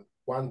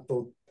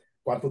 cuánto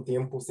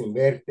tiempo sin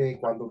verte,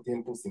 cuánto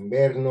tiempo sin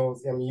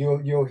vernos. I mean,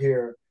 you'll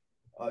hear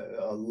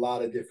a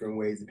lot of different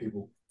ways that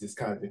people just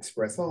kind of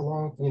express, I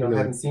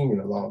haven't seen you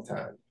in a long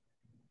time.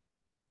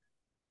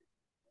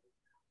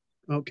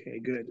 Okay,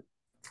 good.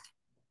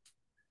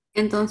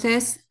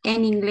 Entonces,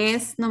 en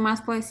inglés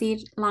nomás puedo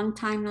decir long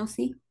time no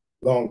see.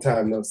 Long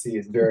time no see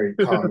is very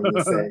common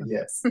to say,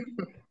 yes.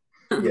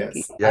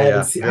 Yes. Yeah, I yeah,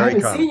 haven't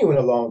very common. seen you in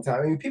a long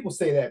time. I mean, people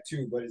say that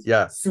too, but it's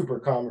Yeah. super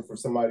common for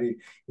somebody,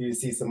 you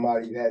see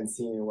somebody you hadn't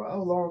seen in a while.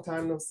 Oh, long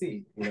time no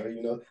see.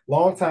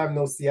 Long time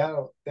no see.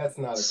 That's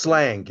not a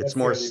Slang. It's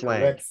more necessarily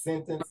slang. correct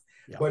sentence,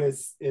 Yeah. but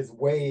it's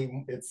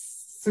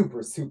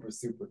super, super,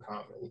 super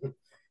common.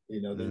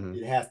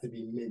 It has to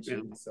be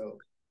mentioned. So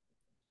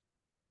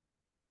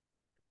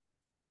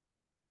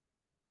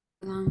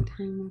Long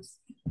time no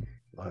see.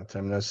 Long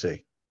time no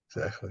see.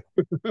 Exactly.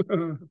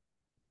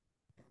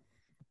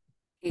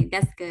 Okay,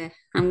 that's good.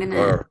 I'm gonna.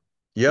 Or,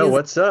 yo, use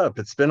what's up?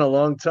 It's been a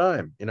long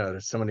time.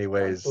 There's so many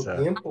ways.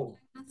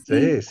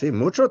 Sí,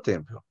 mucho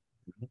tiempo.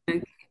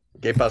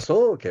 ¿Qué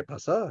pasó? ¿Qué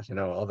pasa?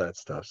 All that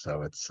stuff.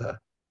 So it's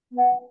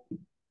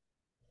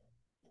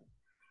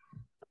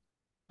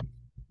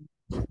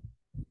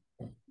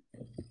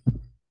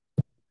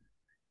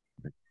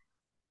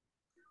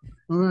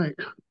All right.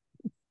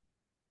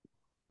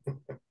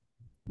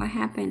 What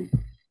happened?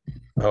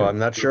 Oh, I'm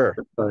not sure.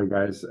 Sorry,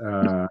 guys.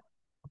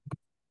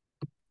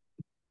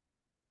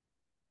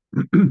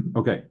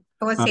 Okay.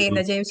 I was saying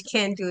that James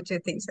can't do two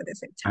things at the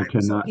same I time. So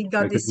cannot. he I got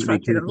cannot do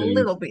distracted two a things.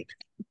 little bit.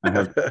 I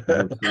have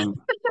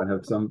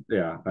some.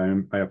 Yeah,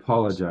 I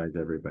apologize,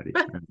 everybody.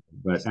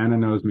 But Anna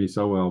knows me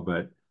so well,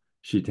 but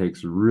she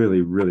takes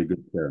really, really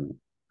good care of me.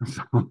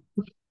 So,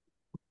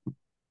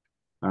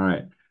 all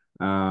right,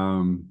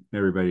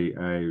 everybody,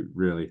 I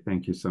really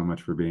thank you so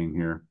much for being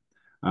here.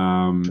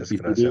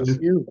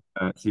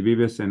 Si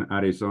vives en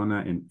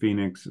Arizona, en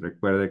Phoenix,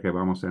 recuerde que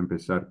vamos a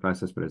empezar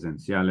clases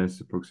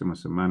presenciales la próxima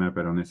semana,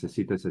 pero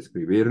necesitas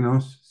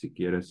escribirnos si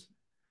quieres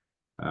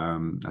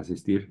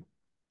asistir.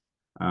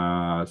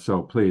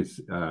 So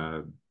please,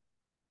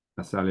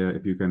 Asalia,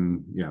 if you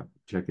can,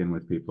 check in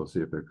with people,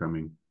 see if they're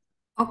coming.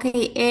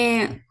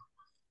 Okay,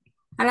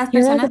 a las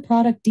Here are personas. the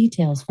product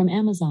details from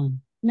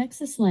Amazon.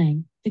 Mexa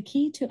slang, the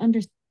key to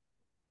understand.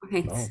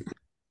 Okay.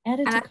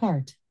 Add it to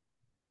cart.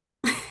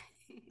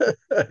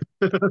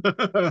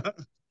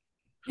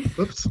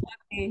 Oops.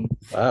 Okay.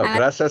 Wow,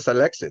 gracias,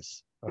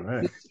 Alexis. All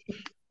right.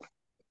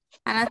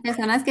 A las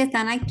personas que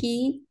están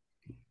aquí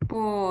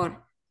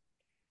por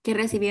que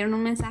recibieron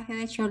un mensaje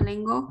de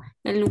ShareLingo,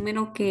 el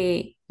número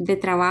de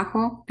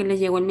trabajo que les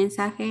llegó el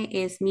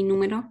mensaje es mi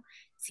número.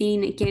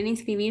 Si quieren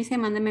inscribirse,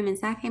 mándenme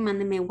mensaje,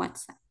 mándenme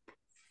WhatsApp.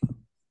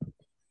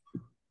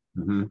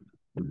 No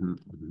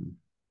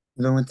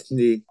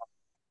entendí.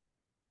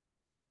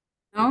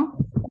 ¿No?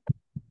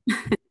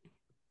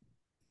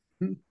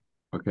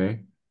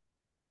 Okay.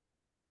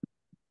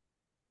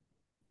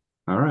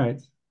 All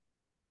right.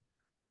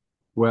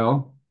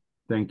 Well,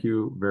 thank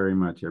you very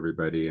much,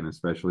 everybody, and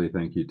especially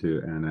thank you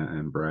to Anna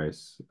and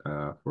Bryce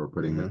for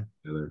putting this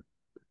together.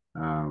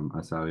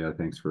 Asalia,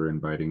 thanks for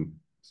inviting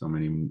so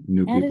many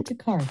new people. Add it to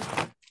cart.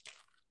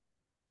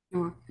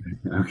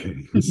 Okay,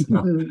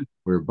 so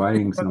we're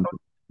buying something.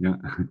 Yeah.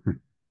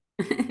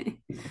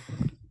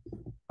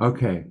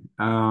 Okay.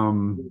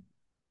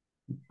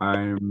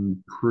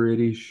 I'm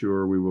pretty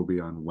sure we will be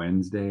on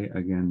Wednesday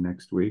again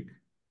next week.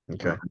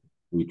 Okay.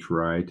 We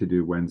try to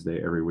do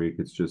Wednesday every week.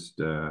 It's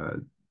just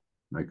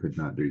I could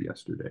not do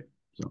yesterday.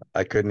 So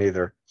I couldn't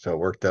either. So it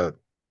worked out.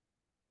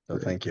 So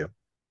thank you.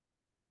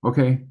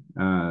 Okay.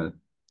 Dan,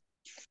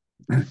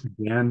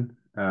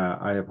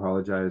 I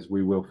apologize.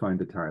 We will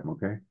find a time,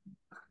 okay?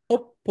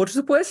 Oh, por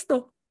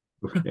supuesto.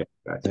 Okay,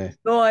 gotcha.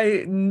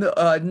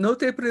 No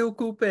te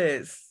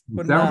preocupes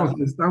por nada.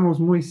 Estamos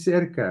muy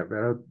cerca,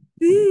 pero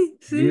Sí.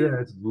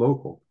 vida es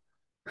local.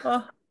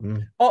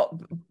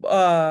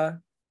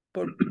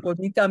 Por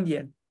mí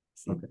también.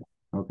 Sí.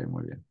 Okay,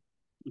 muy bien.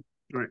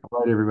 All right,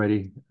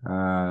 everybody.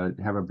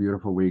 Have a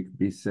beautiful week.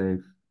 Be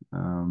safe.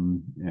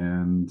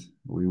 And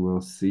we will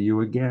see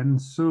you again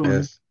soon.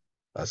 Yes.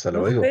 Hasta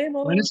luego.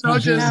 Buenas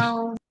noches.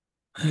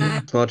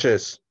 Buenas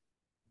noches.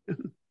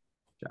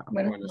 Ciao.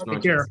 Buenas noches.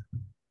 Take care.